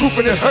telling the truth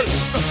and it hurts.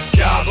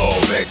 Y'all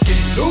gon' make me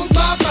lose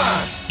my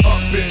mind.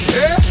 Up in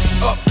here,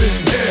 up in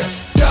here.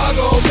 Y'all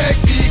gon' make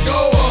me go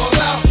all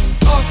out.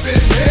 Up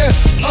in here,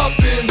 up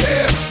in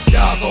here.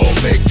 Y'all gon'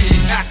 make me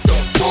act a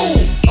fool.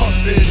 Up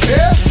in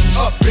here,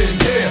 up in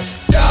here.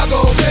 Y'all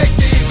gon' make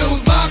me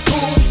lose my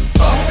cool.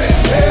 Up in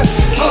here,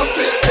 up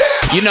in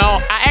here. You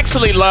know, I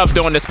actually love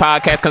doing this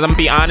podcast because I'm gonna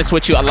be honest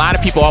with you. A lot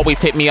of people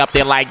always hit me up.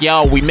 They're like,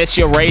 yo, we miss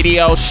your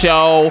radio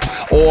show,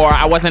 or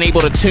I wasn't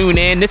able to tune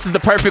in. This is the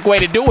perfect way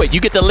to do it.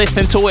 You get to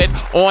listen to it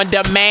on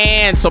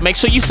demand. So make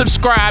sure you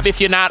subscribe if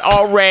you're not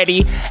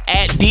already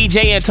at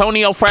DJ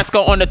Antonio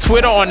Fresco on the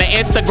Twitter, on the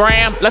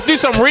Instagram. Let's do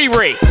some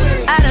Riri.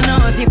 I don't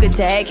know if you could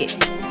take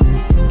it.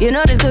 You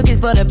know this cookie's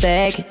for the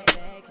bag.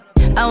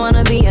 I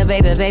wanna be a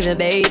baby, baby,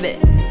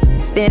 baby.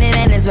 Spinning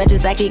in his red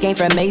just like he came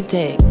from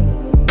Maytag.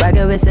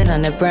 Rocket with it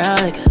on the brown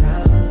liquor.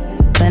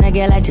 When I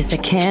get like this, I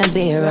can't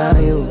be around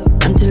you.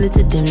 I'm too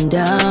little to dim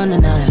down the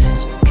night.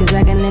 Cause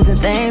I can into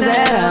things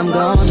that I'm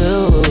gon'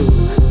 do.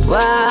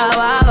 Wow,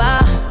 wow, wow.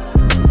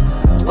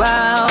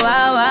 Wow,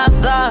 wow, wow,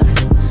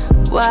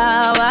 thoughts.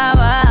 Wow, wow,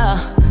 wow.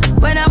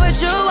 When I'm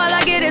with you, all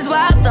I get is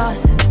wild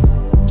thoughts.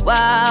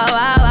 Wow,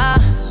 wow, wow.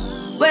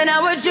 When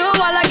I'm with you, all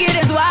I get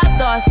is wild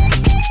thoughts.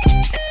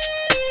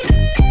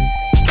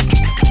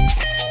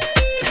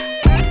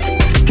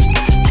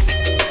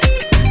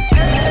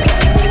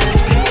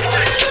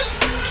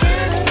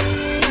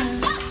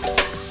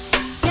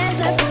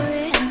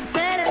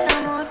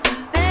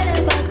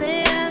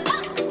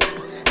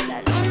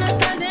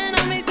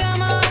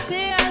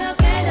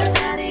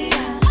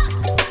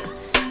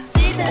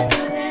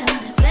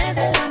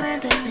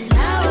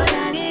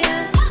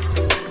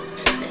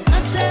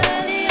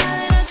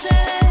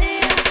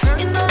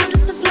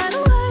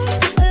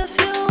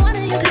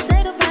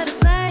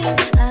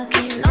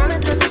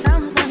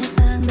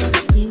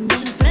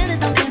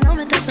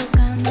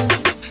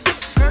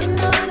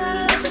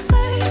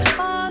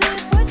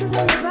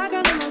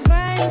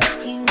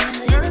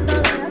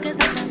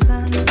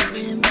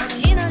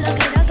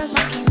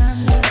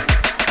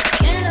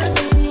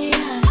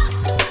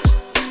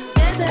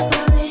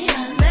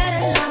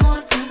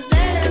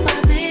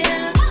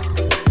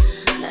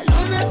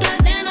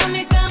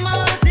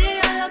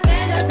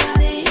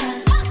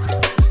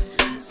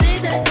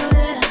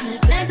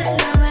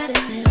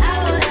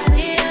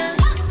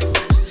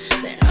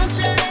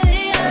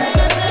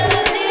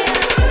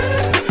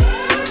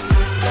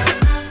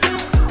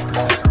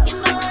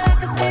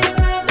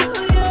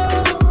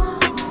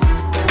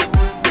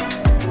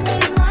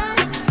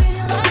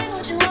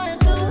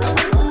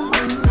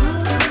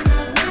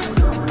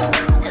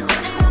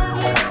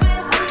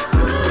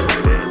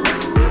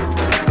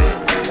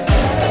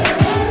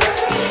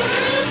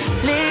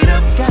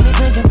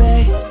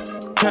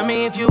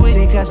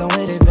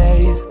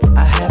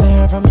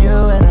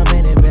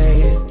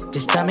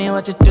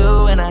 what to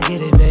do and I get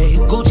it, babe.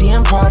 Gucci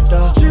and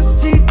Prada. Trip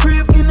to your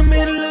crib in the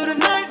middle of the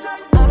night.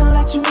 I don't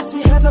let you miss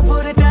me cause I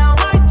put it down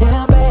right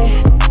down,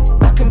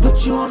 babe. I can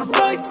put you on a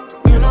flight.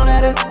 You know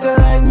that a nigga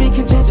like me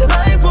can change your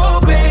life, oh,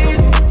 babe.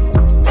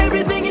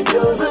 Everything you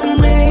do is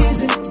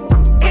amazing.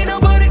 Ain't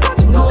nobody got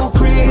to go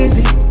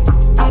crazy.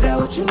 I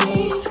got what you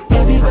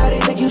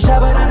shy,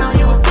 but I know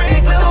you a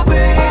freak, little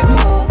baby.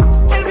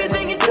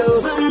 Everything you do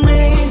is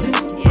amazing.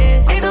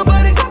 Ain't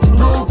nobody got you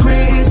go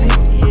crazy.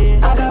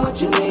 I got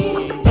what you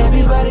need.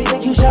 Everybody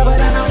think you shy, but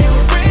I know you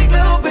a freak,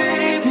 little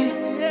baby.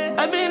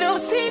 I've been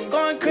overseas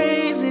going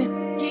crazy.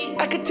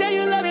 I could tell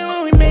you love it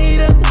when we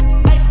made up.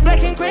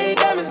 Black and gray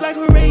diamonds like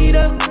a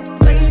radar.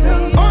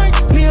 Orange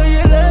peel,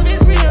 your love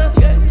is real.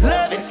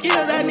 Love and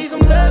skills, I need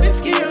some love and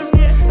skills.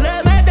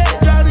 Love my dirty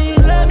draws and you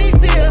love me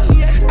still.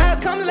 Eyes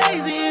come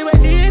lazy, but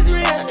she is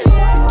real.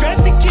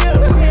 Dressed to kill.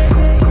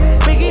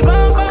 Biggie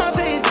bomb bomb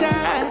till you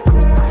tired.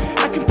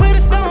 I can put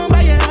a stone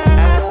by your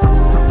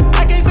eye.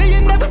 I can't say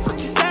you never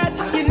switch your sides.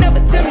 You never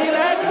tell me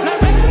lies.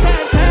 Not rushing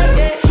times,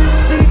 yeah. Trip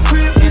to your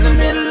crib in the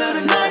middle of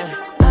the night.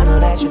 I know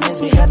that you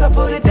miss me cause I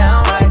put it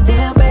down right.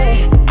 Damn,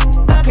 babe,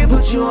 I can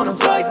put you on a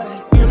flight.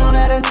 You know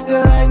that a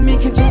nigga like me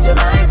can change your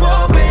life,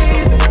 oh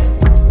baby.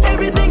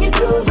 Everything you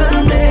do is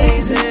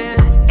amazing.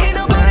 Ain't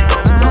nobody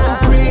got you go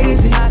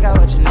crazy. I got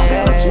what you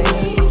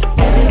need.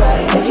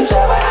 Everybody think you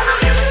shy, but I know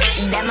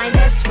you. That my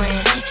best friend.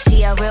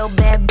 She a real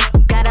bad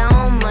got her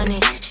own money.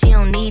 She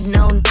don't need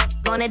no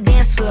on the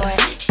dance floor.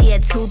 She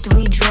had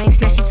 2-3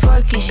 drinks, now she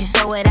twerking. She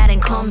throw it out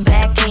and come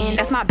back in.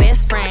 That's my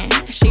best friend.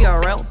 She a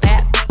real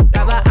bad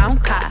drive her own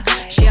car.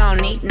 She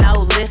don't need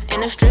no lift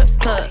in a strip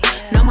club.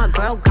 No, my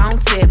girl gon'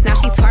 tip. Now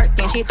she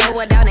twerking. She throw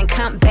it out and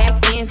come back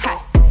in.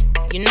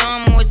 You know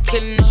I'm always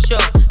killing the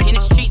show. In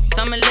the streets,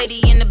 I'm a lady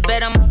in the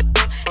bed. I'm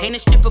ain't a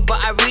stripper, but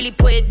I really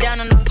put it down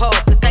on the pole.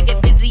 Cause I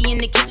get busy in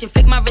the kitchen,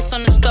 flick my wrist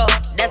on the stove.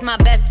 That's my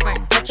best friend.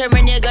 Touch her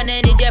and you're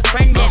gonna need your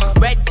friend then.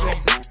 Red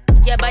drink,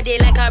 your body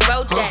like a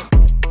rodent.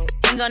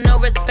 Ain't got no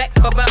respect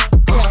for bro.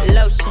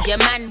 Lotion, your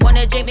man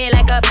wanna drink me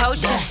like a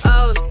potion.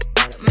 Oh,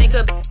 make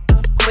a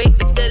quick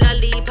with the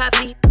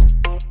lollipoppy.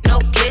 No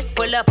kiss,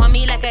 pull up on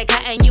me like a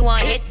cat and you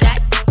want hit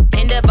that.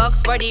 In the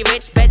box for the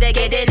rich, better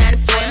get in and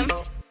swim.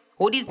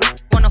 All these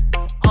wanna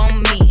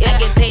on me. I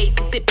get paid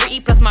to sit pretty,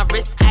 plus my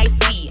wrist I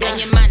see. And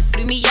your man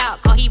flew me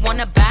out, cause he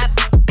wanna bad.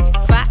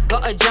 Fat,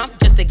 gotta jump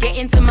just to get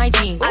into my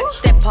jeans. I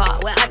step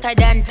up, we're hotter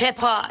than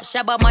pepper.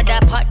 Shabba mother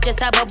pot, just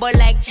a bubble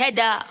like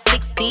cheddar.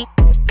 16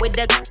 with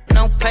the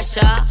no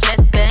pressure.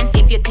 Chest bend,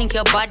 if you think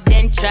you're bad,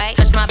 then try.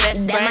 Touch my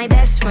best friend. That my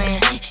best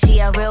friend. She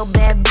a real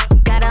bad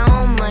got her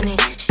own money.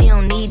 She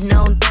don't need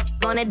no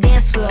on the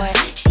dance floor.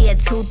 She had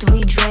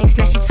 2-3 drinks,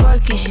 now she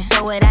twerking. She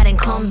throw it out and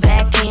come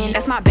back in.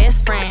 That's my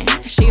best friend.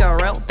 She a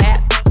real bad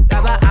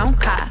drive her own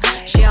car.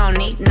 She don't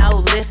need no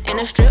lift in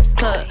a strip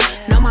club.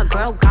 No, my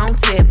girl gon'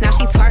 tip. Now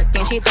she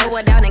twerking. She throw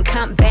it out and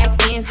come back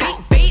in. Beep,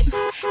 beep.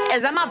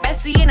 Is that my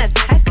bestie in a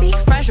testy?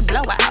 Fresh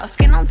blowout,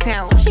 skin on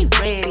town, she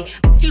ready.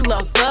 She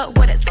look good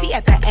with a T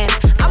at the end.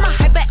 I'm a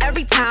hyper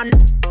every time.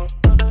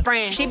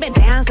 Friend, she been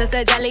down since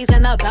the jellies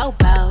and the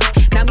bobos.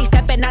 Now me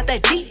stepping out the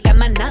Jeep, got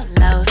my nut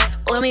lows.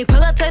 When we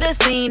pull up to the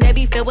scene, they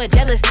be filled with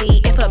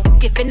jealousy. If a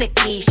get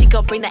finicky, she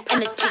gon' bring the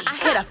energy. I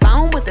hit a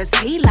phone with a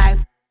T like,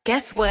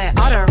 guess what?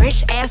 All the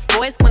rich ass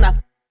boys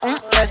wanna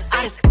on us.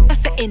 I just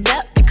sitting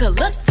up, you could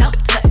look, don't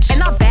touch.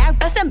 And I'm back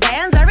bustin'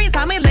 bands every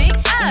time we link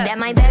up. That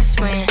my best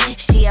friend.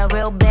 She a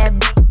real bad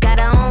got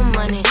her own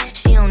money.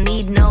 She don't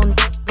need no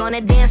on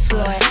the dance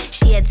floor.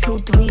 She had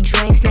 2-3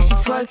 drinks, now she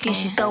twerking.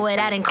 She throw it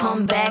out and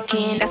come back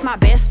in. That's my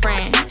best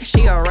friend.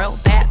 She a real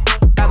bad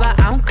drive her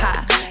own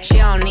car. She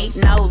don't need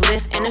no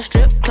lift in a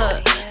strip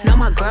club. No,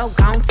 my girl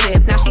gon'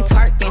 tip. Now she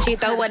twerking. She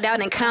throw it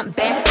out and come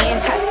back in.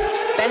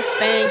 Best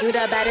friend, you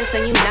the baddest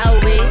and you know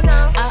it.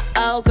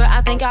 Uh-oh, girl,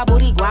 I think our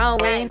booty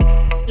growing.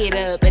 Get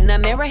up in the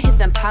mirror, hit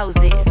them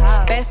poses.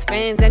 Best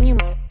friends and you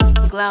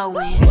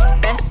glowing.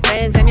 Best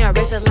friends and your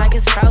wrist is like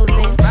it's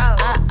frozen.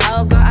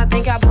 Uh-oh, girl, I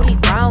think our booty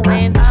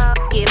growing.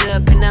 Get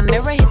up in the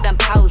mirror, hit them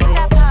poses.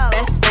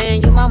 Best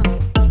friend, you my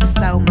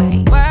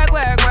soulmate. Work,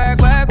 work, work,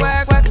 work,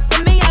 work, work. You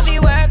see me, I be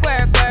work,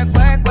 work, work,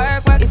 work,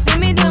 work, work. You see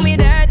me do me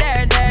dirt,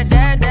 dirt, dirt,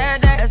 dirt, dirt,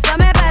 dirt. There's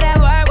something about that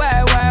work,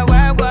 work, work,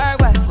 work, work,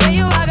 work. When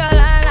you walk a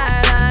line,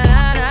 line, line,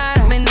 line,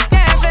 line. Me no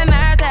care if it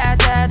matters,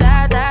 ta,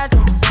 ta, ta, ta.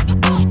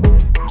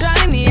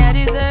 Drive me a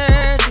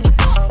dessert.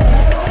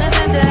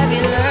 Nothing to have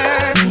you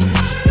lurking.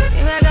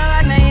 You make a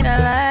walk, now you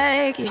don't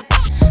like it.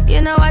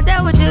 You know I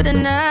dealt with you the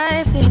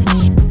nicest.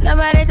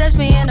 Nobody touched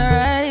me in the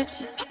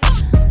righteous.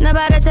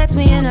 Nobody text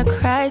me in a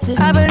crisis.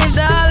 I believed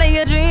all of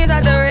your dreams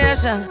are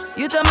duration.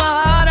 You took my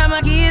heart, all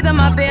my keys, and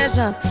my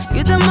patience.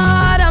 You took my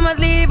heart, I must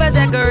leave a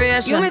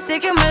decoration. You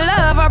mistaken my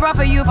love, I brought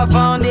for you for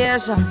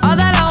foundation. All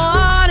that I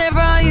wanted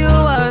from you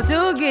was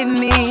to give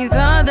me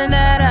something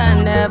that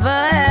I never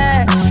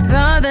had,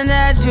 something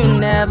that you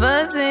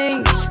never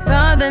seen,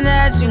 something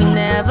that you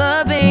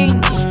never been.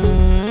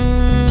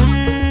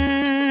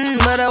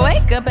 But I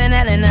wake up and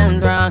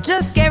nothing's wrong.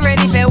 Just get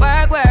ready for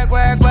work, work,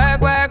 work,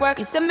 work, work, work.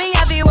 You see me,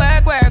 I be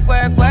work, work,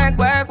 work, work,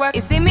 work, work.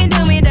 You see me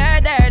do me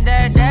dirt, dirt,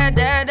 dirt, dirt,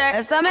 dirt, dirt.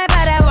 There's something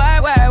about that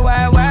work, work,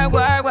 work, work,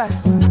 work, work.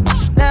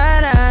 Na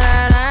na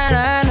na na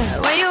na na.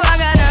 When you walk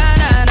out, na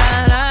na na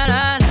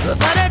na na.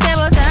 Before the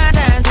table turn,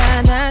 turn,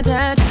 turn,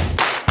 turn, turn.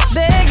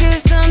 Beg you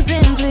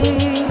something,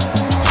 please.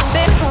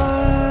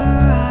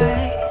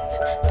 Alright,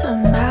 to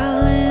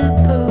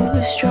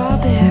Malibu,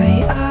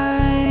 strawberry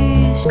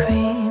ice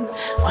cream.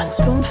 One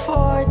spoonful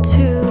for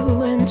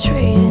two and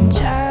trading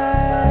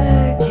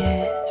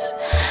jackets,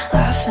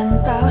 laughing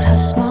about how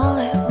small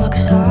it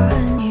looks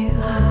on you.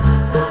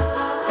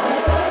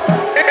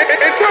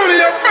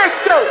 Antonio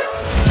Fresco!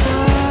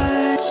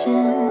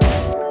 Watching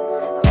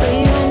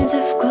reruns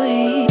of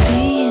Glee,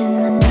 being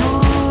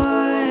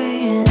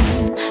annoying,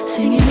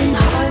 singing in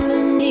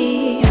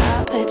harmony.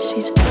 I bet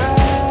she's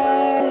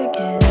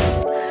bragging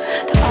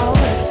to all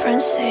her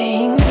friends,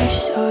 saying you're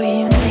so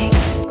unique.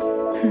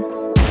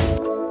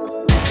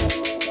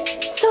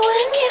 So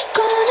when you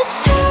gonna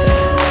tell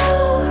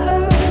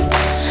her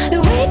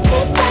that we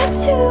did that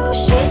too?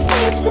 She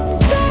thinks it's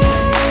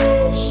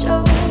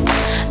special,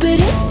 but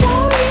it's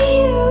all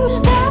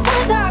reused. That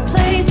was our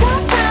place, I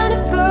found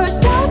it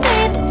first. I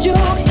made the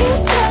jokes you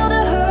tell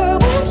to her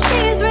when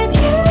she's with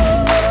you.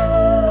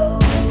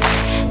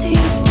 Do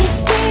you get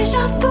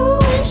deja vu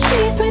when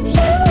she's with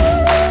you?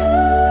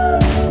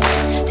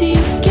 Do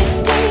you get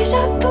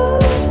deja vu?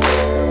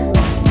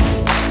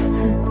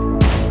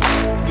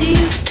 Do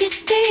you get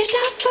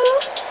deja vu?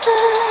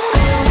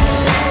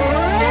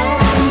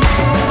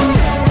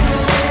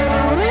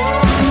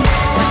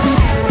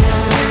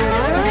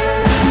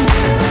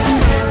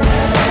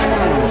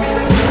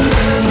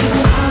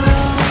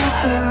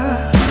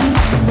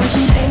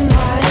 Say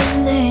my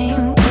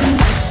name, 'cause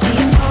let's be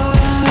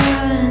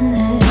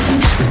honest,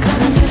 we're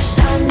gonna do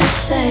sound the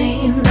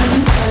same.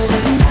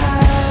 Another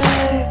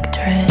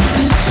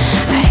actress.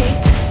 I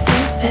hate to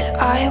think that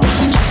I was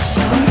just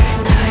your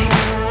type.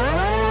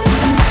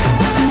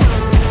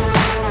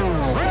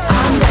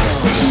 I bet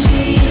that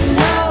she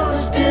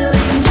knows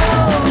Billy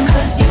Joel,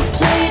 'cause you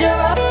played her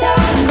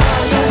uptown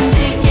girl. You're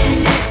singing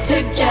it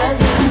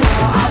together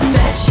now. I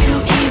bet you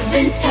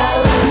even tell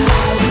her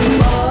how you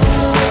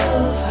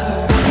love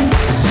her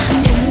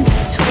in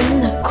between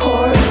the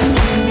chorus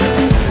and the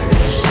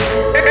verse.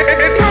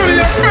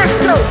 Antonio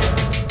Fresco!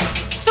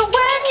 So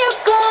when you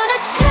gonna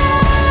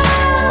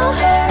tell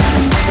her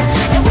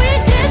that we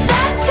did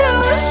that too?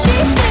 She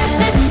thinks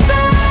it's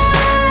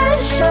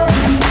special,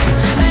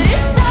 but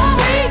it's all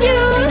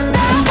reused.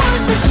 That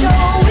was the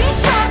show we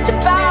talked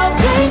about.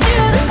 Played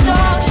you the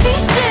song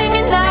she's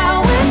singing now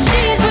when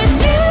she's with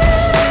you.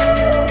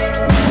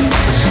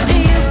 Do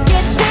you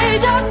get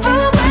deja vu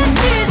when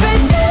she's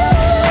with you?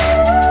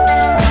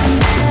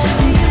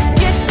 Do you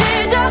get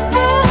deja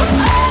vu?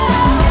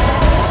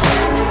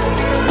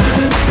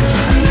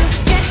 Do you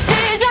get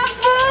deja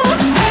vu?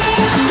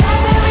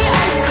 Strawberry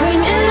ice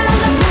cream in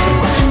Malibu.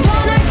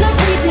 Don't act like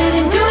we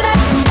didn't do that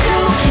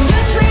too.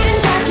 You're trading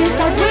jackets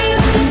like we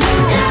used to do.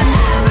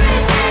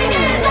 Everything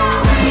is all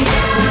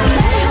reused.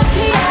 Play her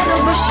piano,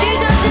 but she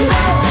doesn't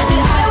know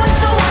that I was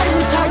the one who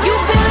taught you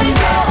Billy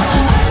Joel.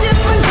 A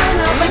different girl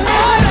now, but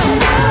there's nothing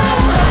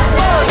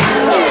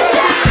new.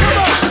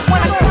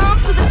 When I come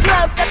to the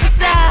club, step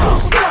aside.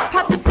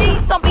 Pop the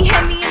seats, don't be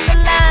heavy in the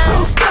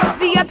lounge.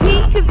 VIP,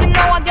 'cause you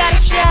know I got a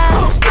shine.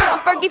 I'm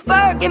Fergie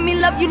Ferg, give me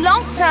love you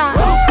long time.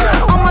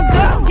 All my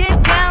girls get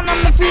down on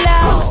the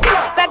floor.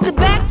 Back to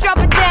back, drop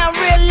it down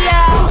real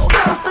loud.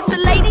 I'm such a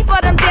lady,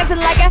 but I'm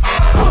dancing like a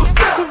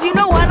 'cause you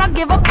know I don't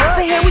give a fuck,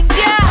 so here we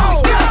go.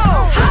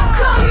 How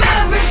come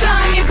every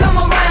time you come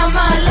around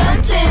my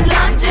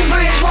London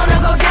Bridge wanna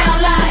go down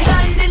like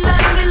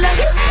London,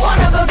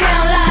 wanna go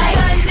down like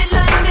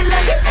London,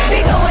 be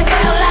going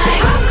down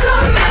like. How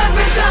come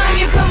every time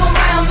you come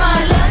around my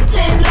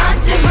London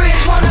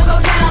Bridge wanna go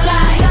down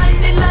like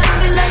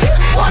London,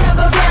 wanna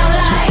go down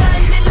like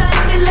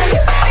London,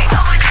 be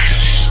going down.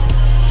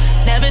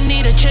 Never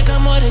need a chick,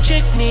 I'm what a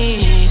chick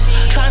need.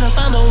 Tryna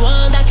find the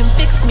one that can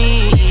fix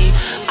me.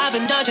 I've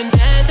been dodging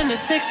death in the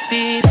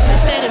 6-speed.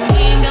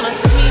 Amphetamine got my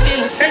stomach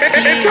feeling sick.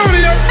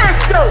 Antonio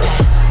Fresco!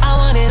 I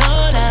want it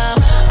all now.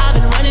 I've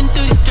been running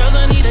through these girls,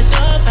 I need a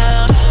dog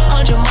pound.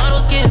 100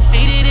 models getting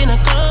faded in a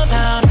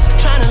compound.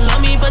 Tryna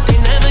love me, but they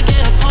never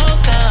get a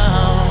pulse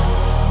down.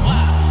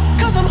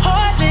 'Cause I'm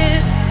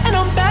heartless, and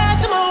I'm bad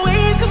to my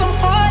ways, 'cause I'm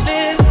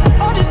heartless.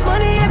 All this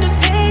money and this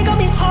pain got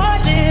me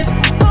heartless.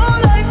 All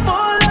life,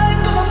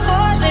 'cause I'm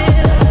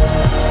heartless.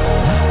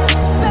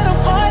 Said I'm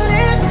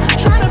heartless,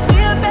 tryna be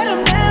a better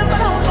man,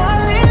 but I'm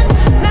heartless.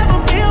 Never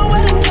be a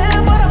wedding plan,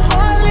 but I'm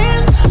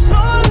heartless.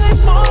 All life,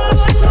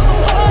 'cause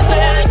I'm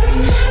heartless.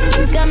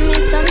 You got me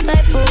some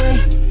type of way.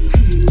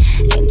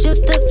 Ain't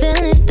used to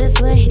feeling this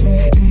way.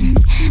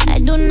 I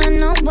do not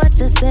know what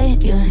to say.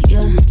 Yeah.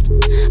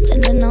 But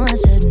I know I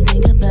shouldn't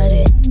think about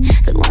it.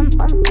 So one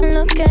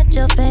look at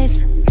your face.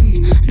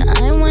 Now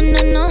I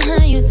wanna know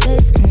how you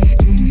taste.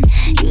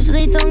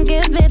 Usually don't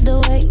give it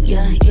away.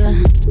 Yeah.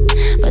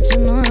 But you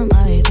know I'm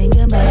already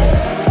thinking about it.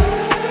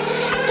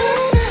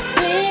 Then I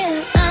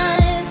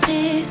realize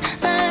she's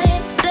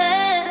right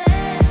there,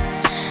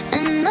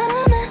 and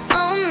I'm at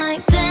home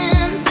like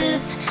damn,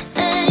 this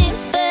ain't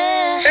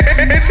fair.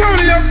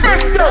 Antonio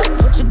Fresco!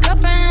 With your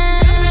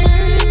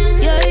girlfriend,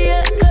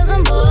 yeah, 'cause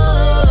I'm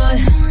bored.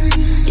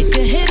 You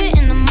can hit it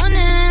in the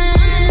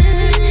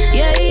morning,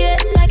 yeah,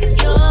 like it's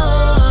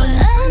yours.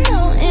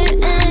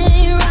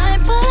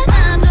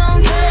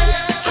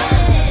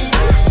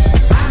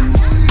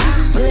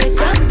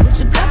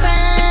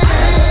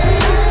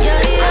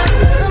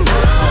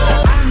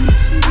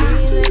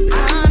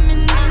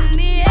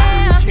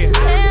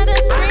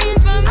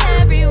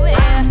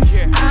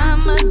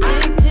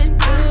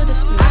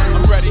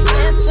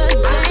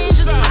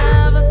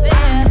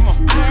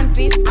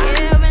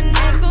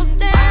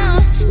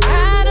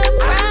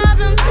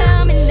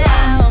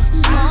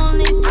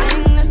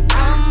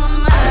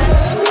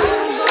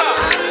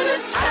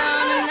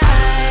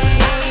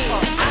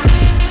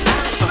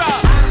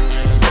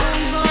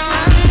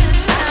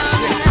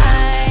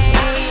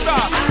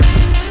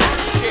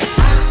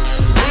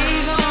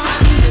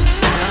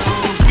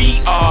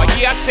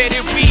 say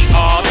that we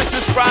are. This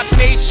is Rock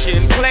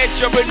Nation,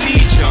 pledge your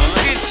allegiance.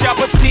 Get your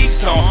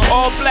boutiques on,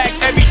 all black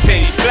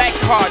everything. Black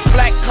cars,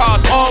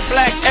 all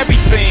black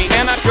everything.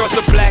 And our girls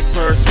are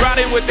blackbirds,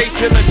 riding with their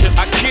diligence.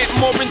 I get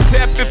more in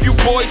depth if you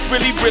boys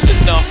really real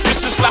enough.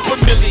 This is not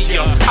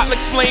familiar, I'll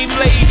explain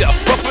later.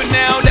 But for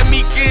now, let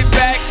me get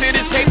back to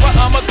this paper.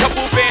 I'm a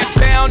couple bands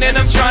down and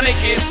I'm trying to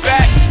get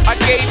back. I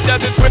gave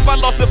Doug a grip, I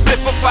lost a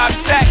flip for 5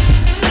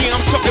 stacks. Yeah,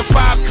 I'm talking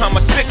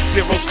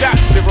 5,60, shot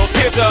zeros.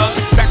 Here, Doug,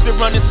 back to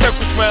running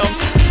circles round.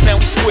 Now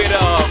we squared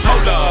up,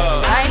 hold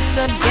up. Life's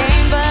a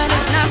game, but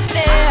it's not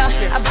fair.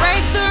 I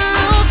break the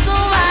rules, so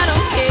I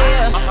don't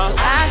care. So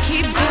I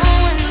keep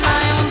doing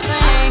my own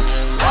thing.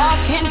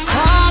 Walking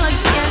tall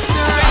against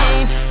the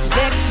rain.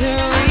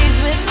 Victories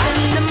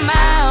within the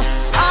mile.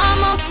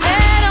 Almost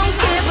there, don't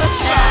give up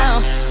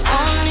now.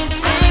 Only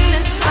thing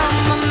that's on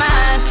my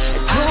mind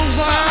is who's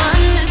gonna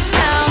run this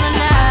town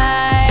tonight.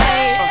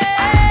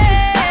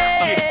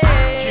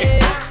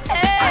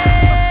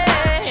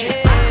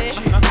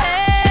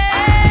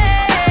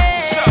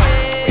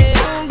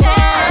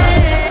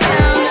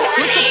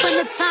 Once upon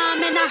a time,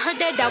 and I heard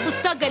that I was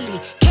ugly.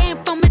 Came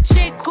from a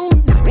chick who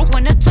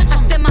wanna touch. I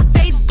said my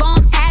face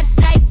bomb, abs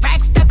tight,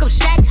 rack stuck up,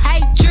 shack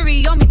height,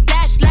 jury on me,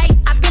 flashlight.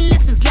 I've been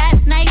listening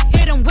last night.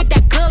 Hit 'em with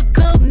that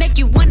good, make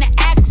you wanna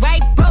act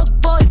right. Broke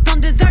boys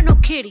don't deserve no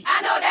kitty.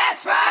 I know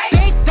that's right.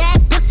 Big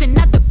bag, bustin'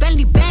 out the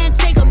Bentley band.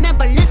 Take a man,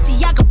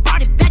 Balenciaga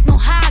brought it back. Know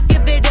how I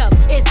give it up.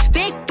 It's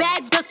big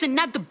bags, bustin'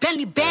 out the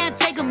Bentley band.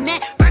 Take a man,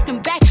 working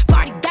back,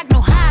 party back.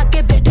 Know how I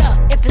give it up.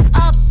 If it's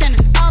up, then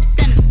it's up,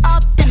 then it's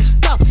up, then it's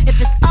stuck. If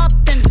it's up,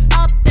 then it's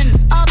up, then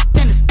it's up,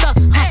 then it's stuck.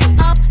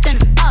 Up, then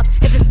it's up.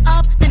 If it's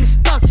up, then it's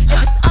stuck.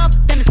 If it's up,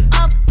 then it's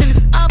up, then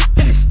it's up,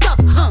 then it's stuck.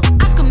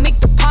 I can make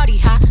the party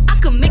hot. I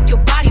can make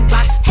your body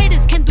rock.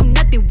 Haters can do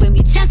nothing with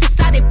me. Chances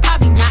are they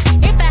probably not.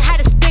 If I had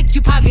a stick,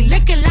 you probably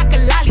lick it like a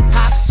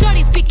lollipop.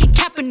 Shorty speaking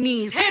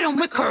Japanese, hit 'em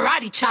with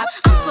karate chop.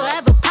 I'm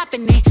forever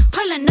popping it,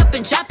 pulling up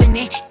and dropping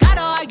it.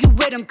 Gotta argue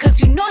with him, cause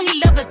you know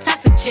he love a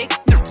toxic chick.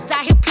 Nerves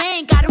out here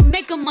playing, gotta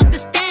make him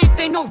understand. If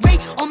ain't no ring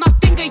on my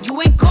finger,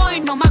 you ain't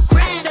going on my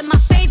gram. Set my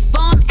face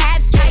bomb,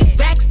 abs tight,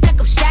 rack stuck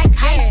up, shack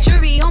height,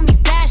 jury on me,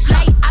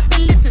 flashlight. I've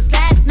been listening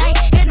last night.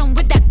 Hit 'em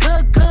with that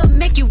good,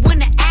 make you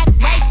wanna act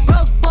right.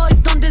 Broke boys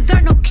don't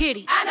deserve no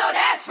kitty. I know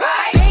that's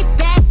right. Big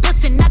bag,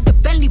 bustin' out the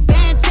Bentley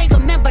band. Take a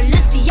man,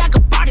 Balenciaga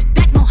brought it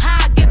back. Know how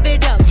I give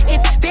it up.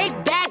 It's big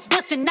bags,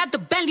 bustin' out the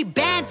Bentley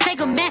band.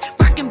 Take a man,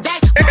 working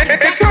back.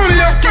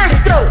 Antonio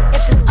Fresco.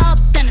 If it's up,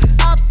 then it's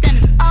up, then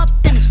it's up,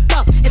 then it's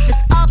stuck. If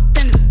it's up,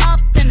 then it's up,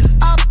 then it's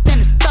up, then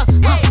it's stuck.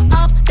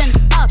 Up, then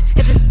it's up.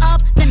 If it's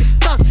up, then it's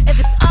stuck. If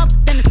it's up,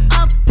 then it's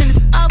up, then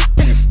it's up,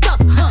 then it's stuck.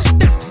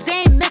 They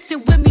ain't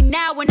messing with me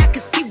now, and I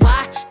can see why.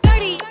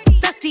 Dirty,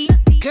 dusty,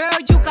 girl,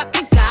 you got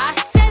pink eye.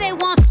 Say they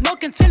want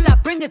smoke until I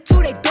bring it to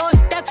their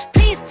doorstep.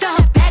 Please tell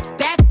her back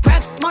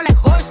breath smell like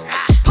horse.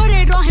 Put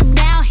it on him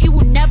now, he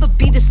will never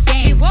be the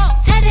same.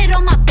 Tat it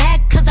on my back,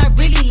 cause I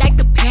really like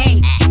the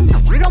pain.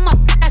 Read on my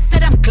back, I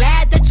said I'm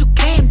glad that you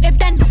came. If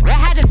that I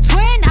had a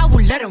twin, I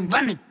would let him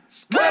run it.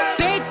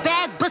 Big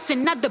bag,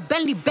 bustin' out the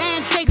Bentley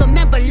band. Take a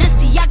man,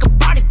 Balenciaga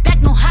brought it back.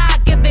 Know how I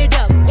give it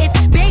up. It's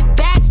big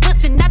bags,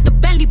 bustin' out the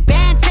Bentley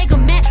band. Take a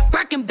man,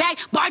 Birkin bag,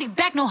 party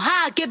back. Know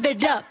how I give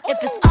it up. If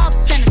it's up,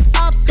 then it's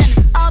up, then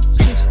it's up,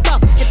 then it's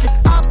stuck. If it's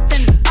up,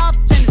 then it's up,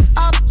 then it's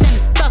up, then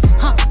it's stuck.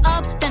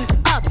 Up, then it's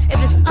up. If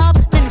it's up,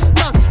 then it's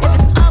stuck. If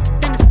it's up,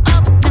 then it's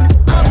up, then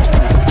it's up,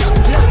 then it's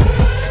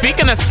stuck.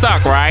 Speaking of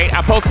stuck, right?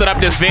 I posted up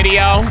this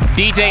video,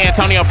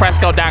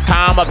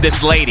 DJAntonioFresco.com, of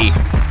this lady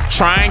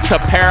trying to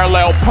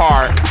parallel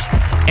park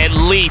at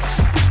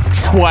least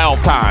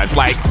 12 times.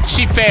 Like,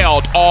 she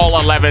failed all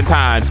 11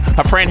 times.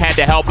 Her friend had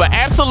to help her.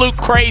 Absolute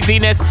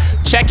craziness.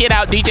 Check it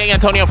out,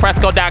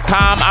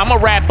 DJAntonioFresco.com. I'm going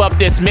to wrap up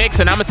this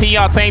mix, and I'm going to see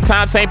y'all same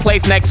time, same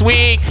place next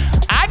week.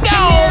 I go.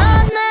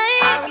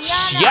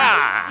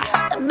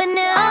 Yeah. I've been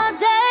here all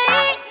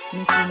day.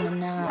 And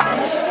boy,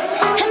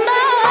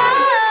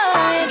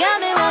 you got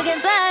me walking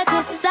side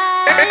to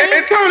side.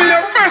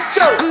 Antonio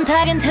Fresco. I'm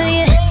talking to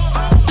you.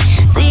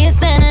 See you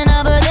standing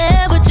over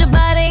there with your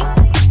body.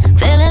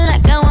 Feeling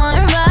like I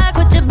wanna rock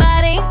with your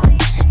body.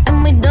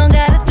 And we don't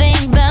gotta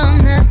think about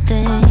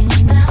nothing.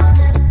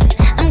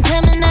 I'm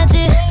coming at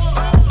you,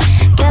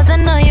 cause I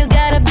know you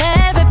got a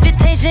bad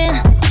reputation.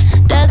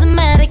 Doesn't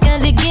matter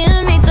cause you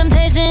give me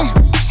temptation.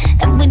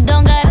 And we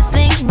don't gotta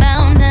think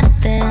about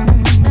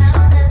nothing.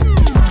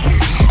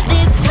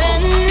 These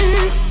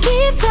friends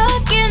keep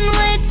talking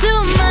way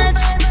too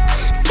much.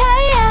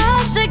 Say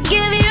I should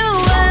give you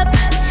up.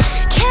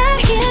 Can't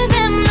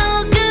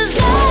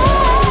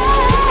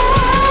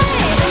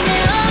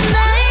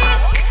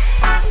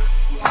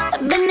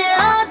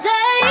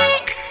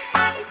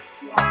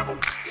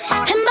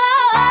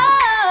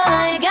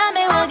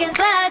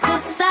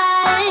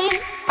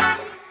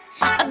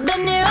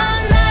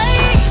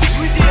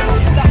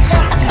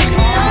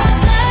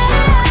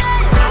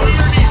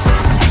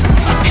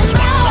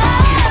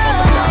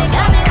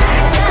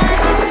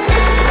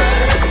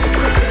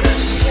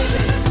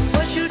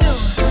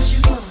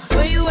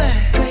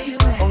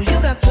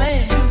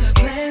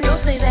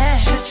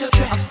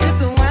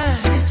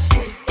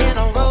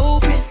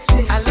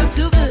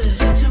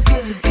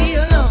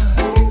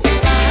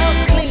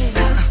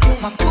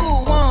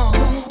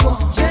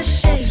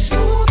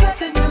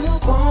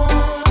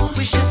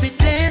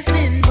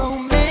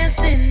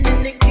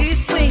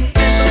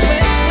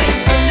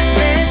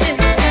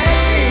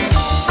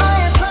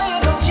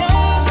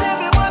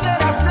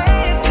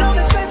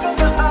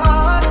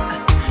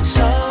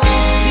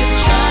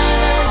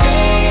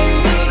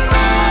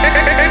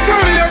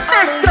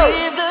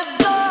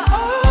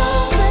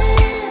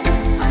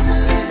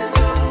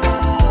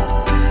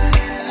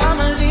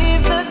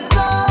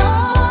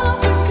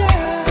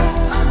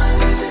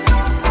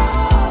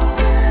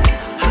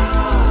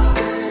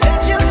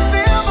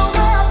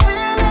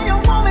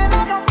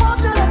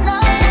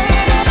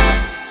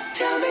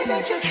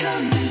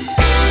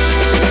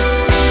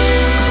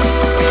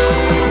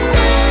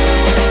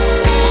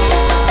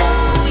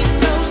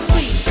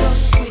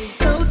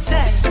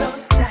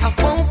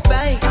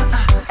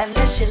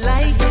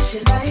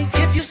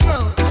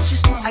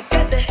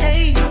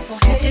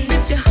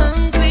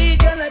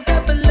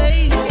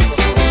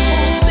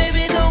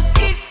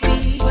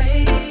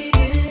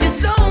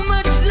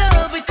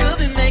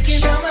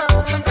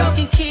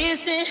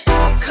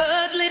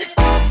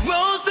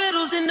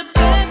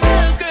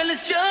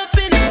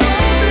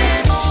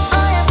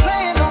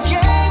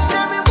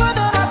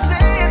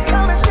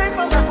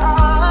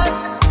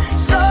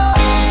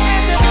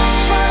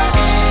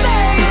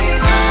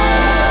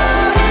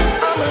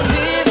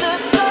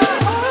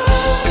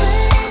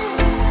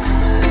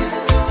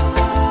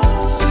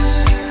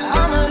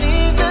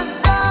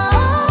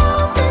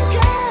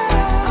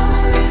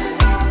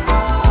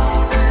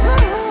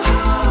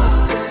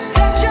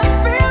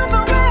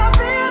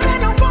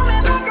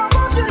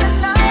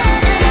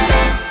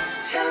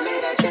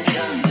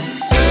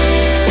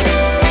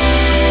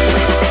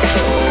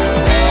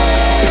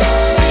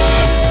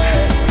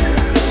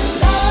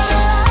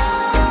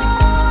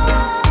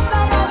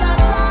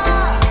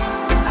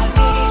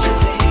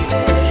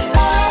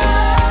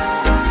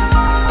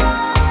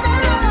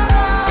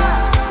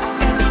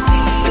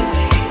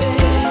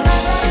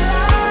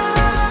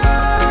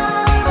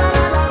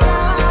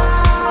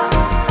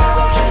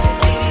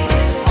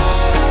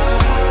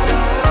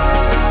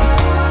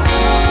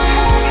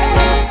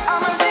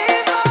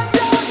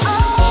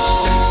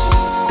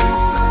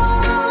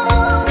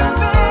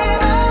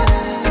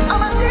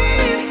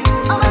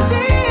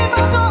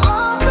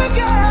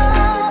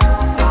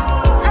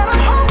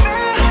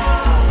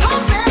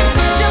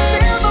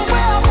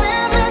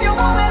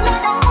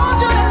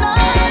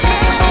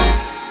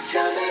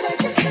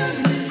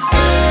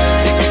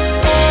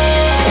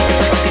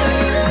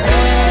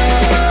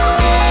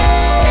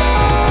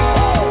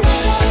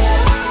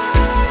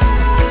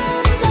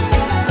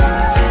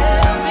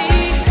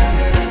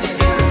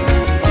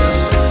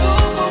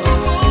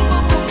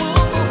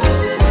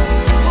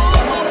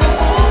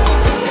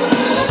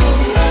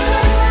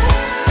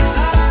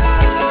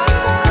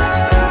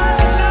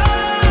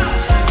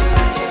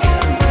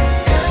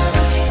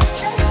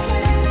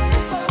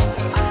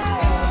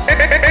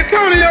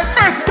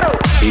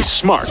He's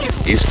smart.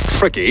 He's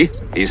tricky.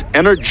 He's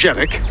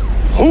energetic.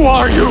 Who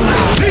are you?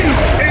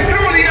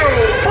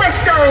 Antonio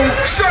Fresco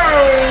Show!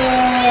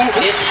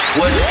 It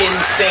was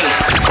insane.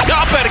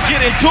 Y'all better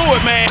get into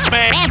it,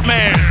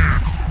 man.